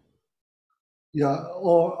remember, yeah,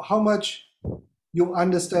 or how much you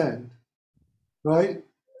understand, right?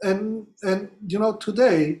 And you know,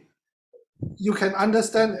 today you can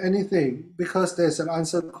understand anything because there's an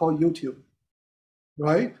answer called YouTube,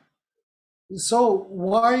 right? So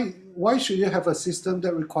why should you have a system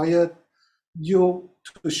that requires you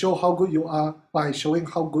to show how good you are by showing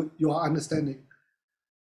how good you are understanding?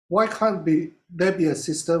 Why can't there be a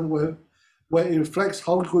system where it reflects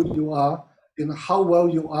how good you are in how well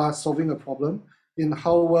you are solving a problem, in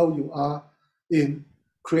how well you are in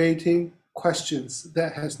creating questions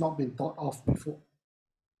that has not been thought of before?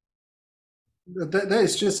 That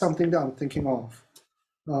is just something that I'm thinking of,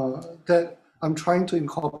 that I'm trying to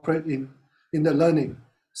incorporate in the learning.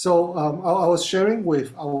 So I was sharing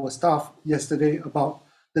with our staff yesterday about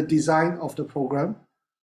the design of the program.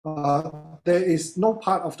 There is no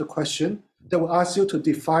part of the question that will ask you to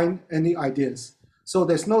define any ideas. So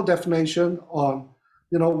there's no definition on,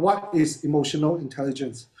 you know, what is emotional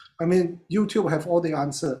intelligence. I mean, YouTube have all the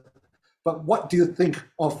answer, but what do you think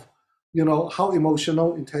of, you know, how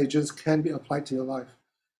emotional intelligence can be applied to your life?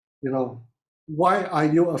 You know, why are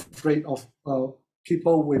you afraid of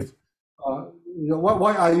people with, you know,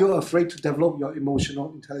 why are you afraid to develop your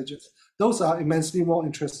emotional intelligence? Those are immensely more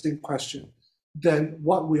interesting questions than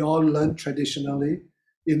what we all learn traditionally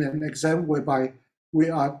in an exam whereby we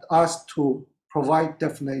are asked to provide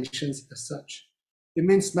definitions as such. It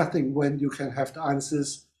means nothing when you can have the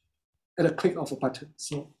answers at a click of a button.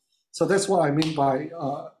 So that's what I mean by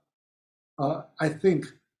I think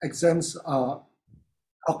exams are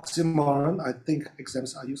oxymoron. I think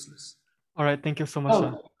exams are useless. All right, thank you so much.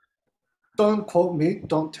 Shaun. Don't quote me.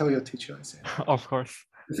 Don't tell your teacher I said. Of course.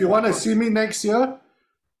 If you want to see me next year,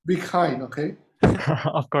 be kind, okay?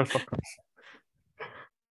 Of course.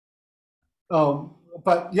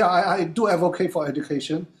 But yeah, I do advocate for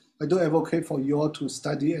education. I do advocate for you all to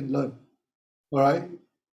study and learn. All right.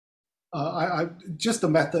 I just the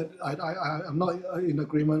method. I'm not in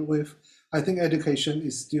agreement with. I think education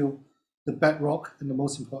is still the bedrock and the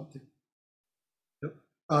most important thing. Yep.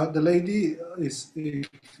 The lady is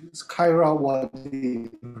Kyra Wadi,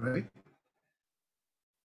 right?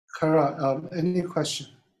 Kyra, any question?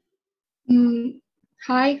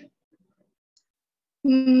 Hi.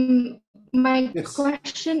 My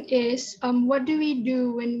question is, what do we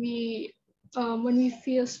do when we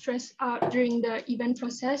feel stressed out during the event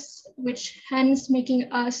process, which hence making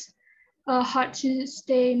us hard to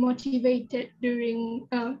stay motivated during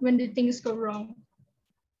when the things go wrong?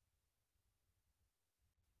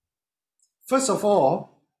 First of all,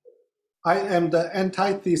 I am the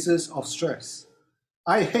antithesis of stress.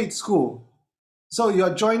 I hate school. So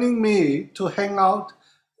you're joining me to hang out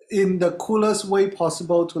in the coolest way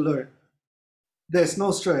possible to learn. There's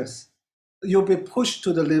no stress. You'll be pushed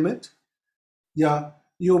to the limit. Yeah,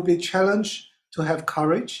 you'll be challenged to have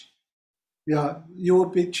courage. Yeah, you will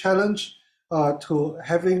be challenged to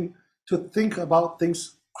having to think about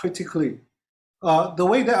things critically. The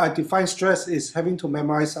way that I define stress is having to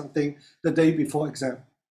memorize something the day before exam.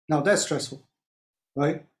 Now that's stressful,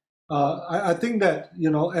 right? I think that,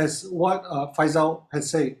 as what Faisal has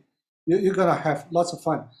said, you're gonna have lots of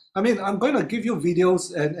fun. I mean, I'm going to give you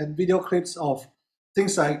videos and video clips of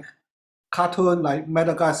things like cartoon, like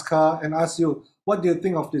Madagascar, and ask you, what do you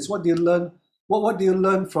think of this? What do you learn? What do you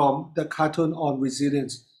learn from the cartoon on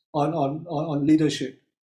resilience, on leadership?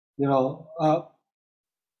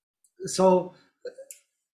 So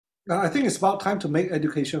I think it's about time to make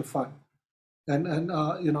education fun, and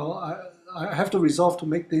I have to resolve to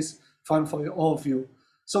make this fun for all of you.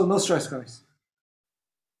 So no stress, guys.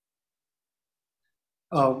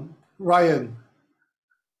 Ryan.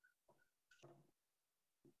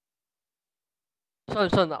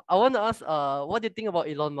 Sean, I want to ask, what do you think about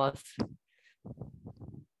Elon Musk?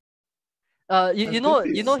 You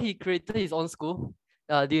know he created his own school.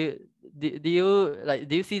 Do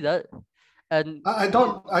you see that? And I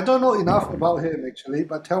don't know enough about him actually,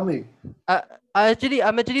 but tell me. I'm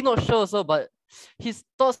actually not sure also, but his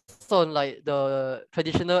thoughts on like the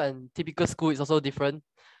traditional and typical school is also different.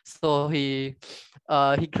 So he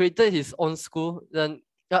created his own school. Then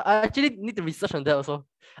I actually need to research on that also.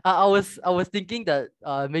 I was thinking that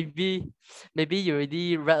maybe you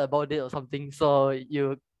already read about it or something, so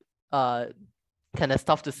you kind of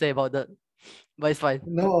stuff to say about that, but it's fine.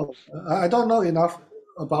 No, I don't know enough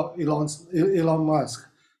about Elon Musk.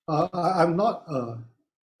 I'm not, I'm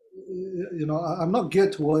not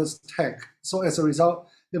geared towards tech. So as a result,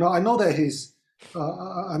 I know that he's,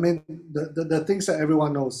 I mean, the things that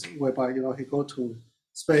everyone knows, whereby he go to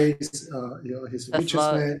space, he's the richest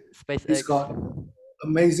man. SpaceX. He's got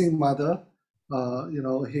amazing mother.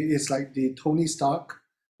 He is like the Tony Stark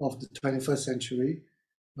of the 21st century.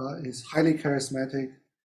 He's highly charismatic.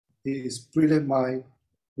 He is brilliant mind.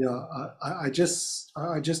 Yeah, I just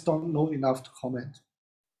don't know enough to comment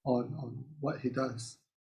on what he does.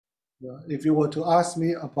 Yeah, if you were to ask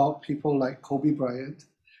me about people like Kobe Bryant,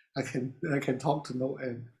 I can talk to no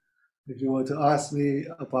end. If you were to ask me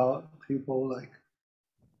about people like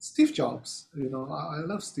Steve Jobs, I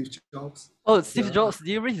love Steve Jobs. Oh, Steve Jobs,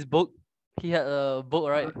 do you read his book? He had a book,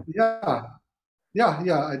 right? Yeah,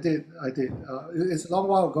 I did. It's a long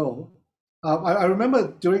while ago. I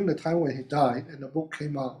remember during the time when he died and the book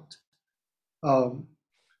came out,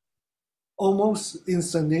 almost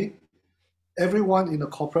instantly, everyone in the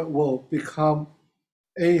corporate world become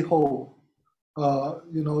a-hole.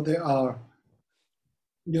 They are,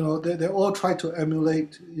 they all try to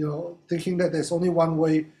emulate, thinking that there's only one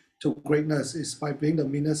way to greatness is by being the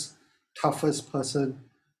meanest, toughest person,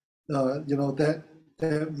 that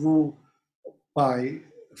rule by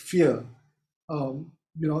fear.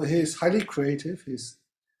 He's highly creative. He's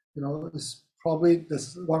probably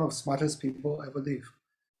one of the smartest people ever live.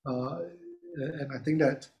 And I think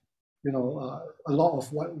that, a lot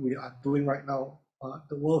of what we are doing right now,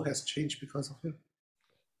 the world has changed because of him.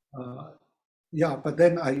 But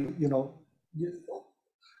then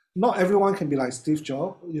not everyone can be like Steve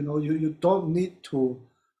Jobs. You don't need to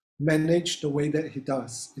manage the way that he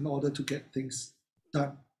does in order to get things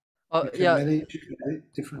done. You can manage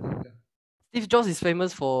it differently. Yeah. Steve Jobs is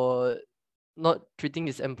famous for not treating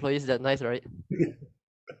his employees that nice, right?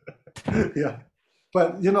 Yeah,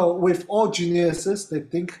 but with all geniuses, they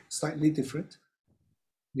think slightly different.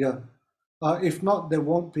 Yeah, if not, there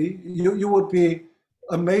won't be. You would be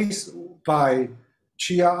amazed by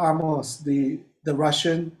Chia Amos, the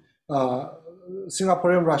Russian,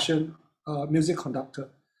 Singaporean Russian music conductor.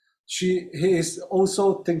 He is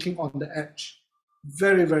also thinking on the edge.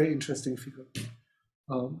 Very, very interesting figure.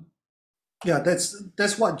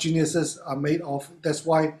 That's what geniuses are made of. That's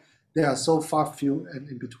why they are so far few and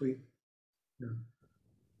in between. Yeah.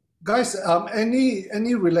 Guys,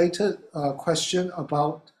 any related question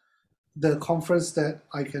about the conference that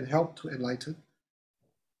I can help to enlighten?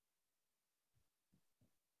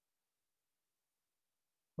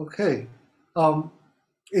 Okay.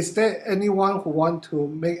 Is there anyone who want to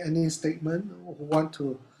make any statement or who want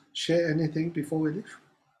to share anything before we leave?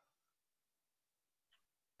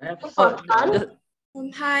 Hi,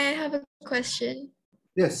 I have a question.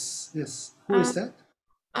 Yes, yes. Who is that?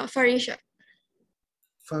 Farisha.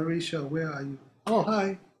 Farisha, where are you? Oh,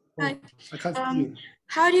 hi. Oh, Hi. I can't see you.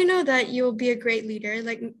 How do you know that you'll be a great leader?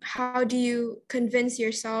 Like, how do you convince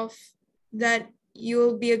yourself that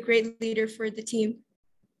you'll be a great leader for the team?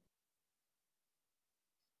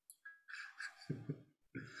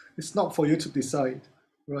 It's not for you to decide,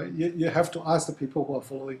 right? You have to ask the people who are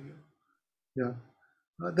following you. Yeah,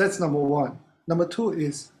 that's number one. Number two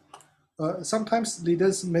is sometimes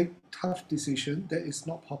leaders make tough decisions that is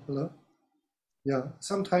not popular. Yeah,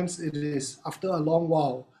 sometimes it is after a long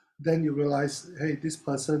while, then you realize, hey, this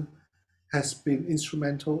person has been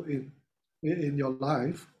instrumental in your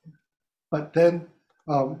life, but then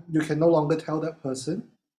you can no longer tell that person,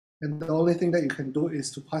 and the only thing that you can do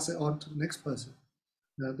is to pass it on to the next person.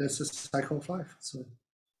 That's a cycle of life. So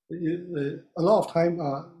a lot of time,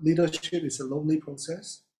 leadership is a lonely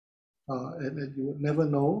process, and you would never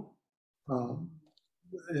know,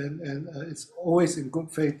 and it's always in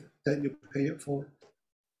good faith that you pay it forward.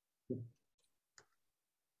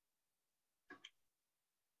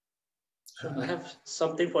 I have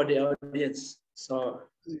something for the audience. So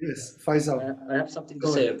yes, Faisal. I have something to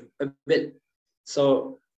say a bit.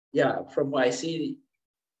 So yeah, from what I see,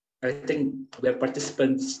 I think the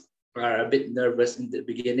participants are a bit nervous in the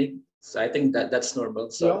beginning. So I think that's normal.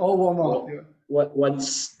 So yeah, all warm up. Yeah.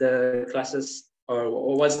 Once the classes or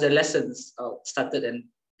once the lessons started, and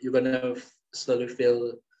you're gonna slowly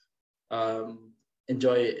feel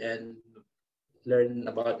enjoy and learn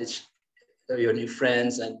about your new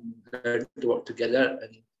friends and learn to work together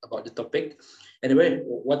and about the topic. Anyway,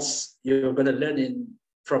 what's you're gonna learn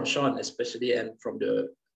from Shaun especially and from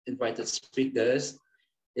the invited speakers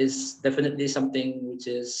is definitely something which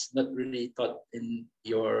is not really taught in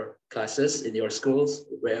your classes, in your schools,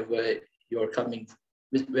 wherever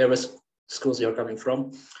schools you're coming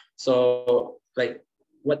from. So like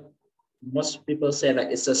what most people say, like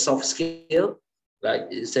it's a soft skill, like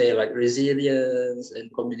you say like resilience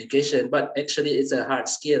and communication, but actually it's a hard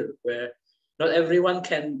skill where not everyone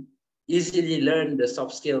can easily learn the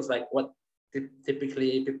soft skills like what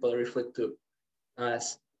typically people refer to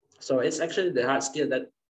as. So it's actually the hard skill that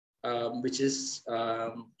which is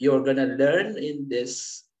you're gonna learn in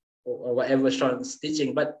this or whatever Shaun's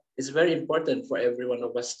teaching, but it's very important for every one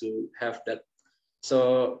of us to have that.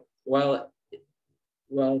 So while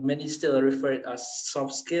many still refer it as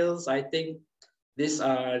soft skills, I think these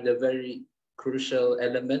are the very crucial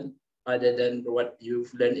element other than what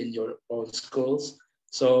you've learned in your own schools.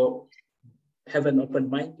 So have an open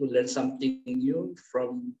mind to learn something new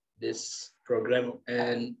from this program.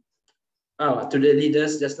 And to the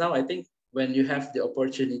leaders just now, I think when you have the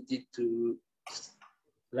opportunity to,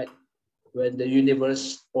 like, when the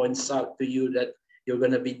universe points out to you that you're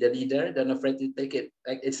going to be the leader, don't afraid to take it.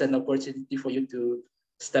 Like, it's an opportunity for you to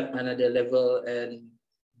step another level and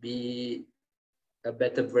be a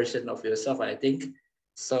better version of yourself, I think.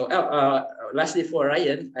 So lastly, for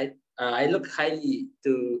Ryan, I look highly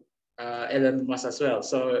to Elon Musk as well.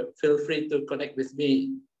 So feel free to connect with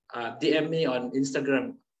me. DM me on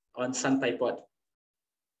Instagram on SunTipod.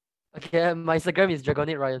 Okay, my Instagram is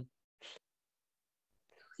Dragonite Ryan.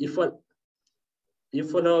 You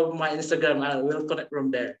follow my Instagram, I will connect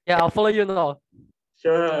from there. Yeah, I'll follow you now.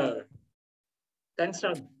 Sure. Thanks,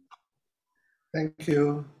 Shaun. Thank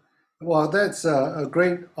you. Well, that's a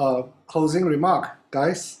great closing remark,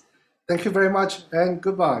 guys. Thank you very much and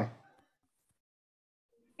goodbye.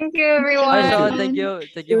 Thank you, everyone. Hi, Shaun. Thank you.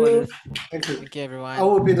 Thank you for this. Thank you. Thank you, everyone. I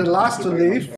will be the last to leave.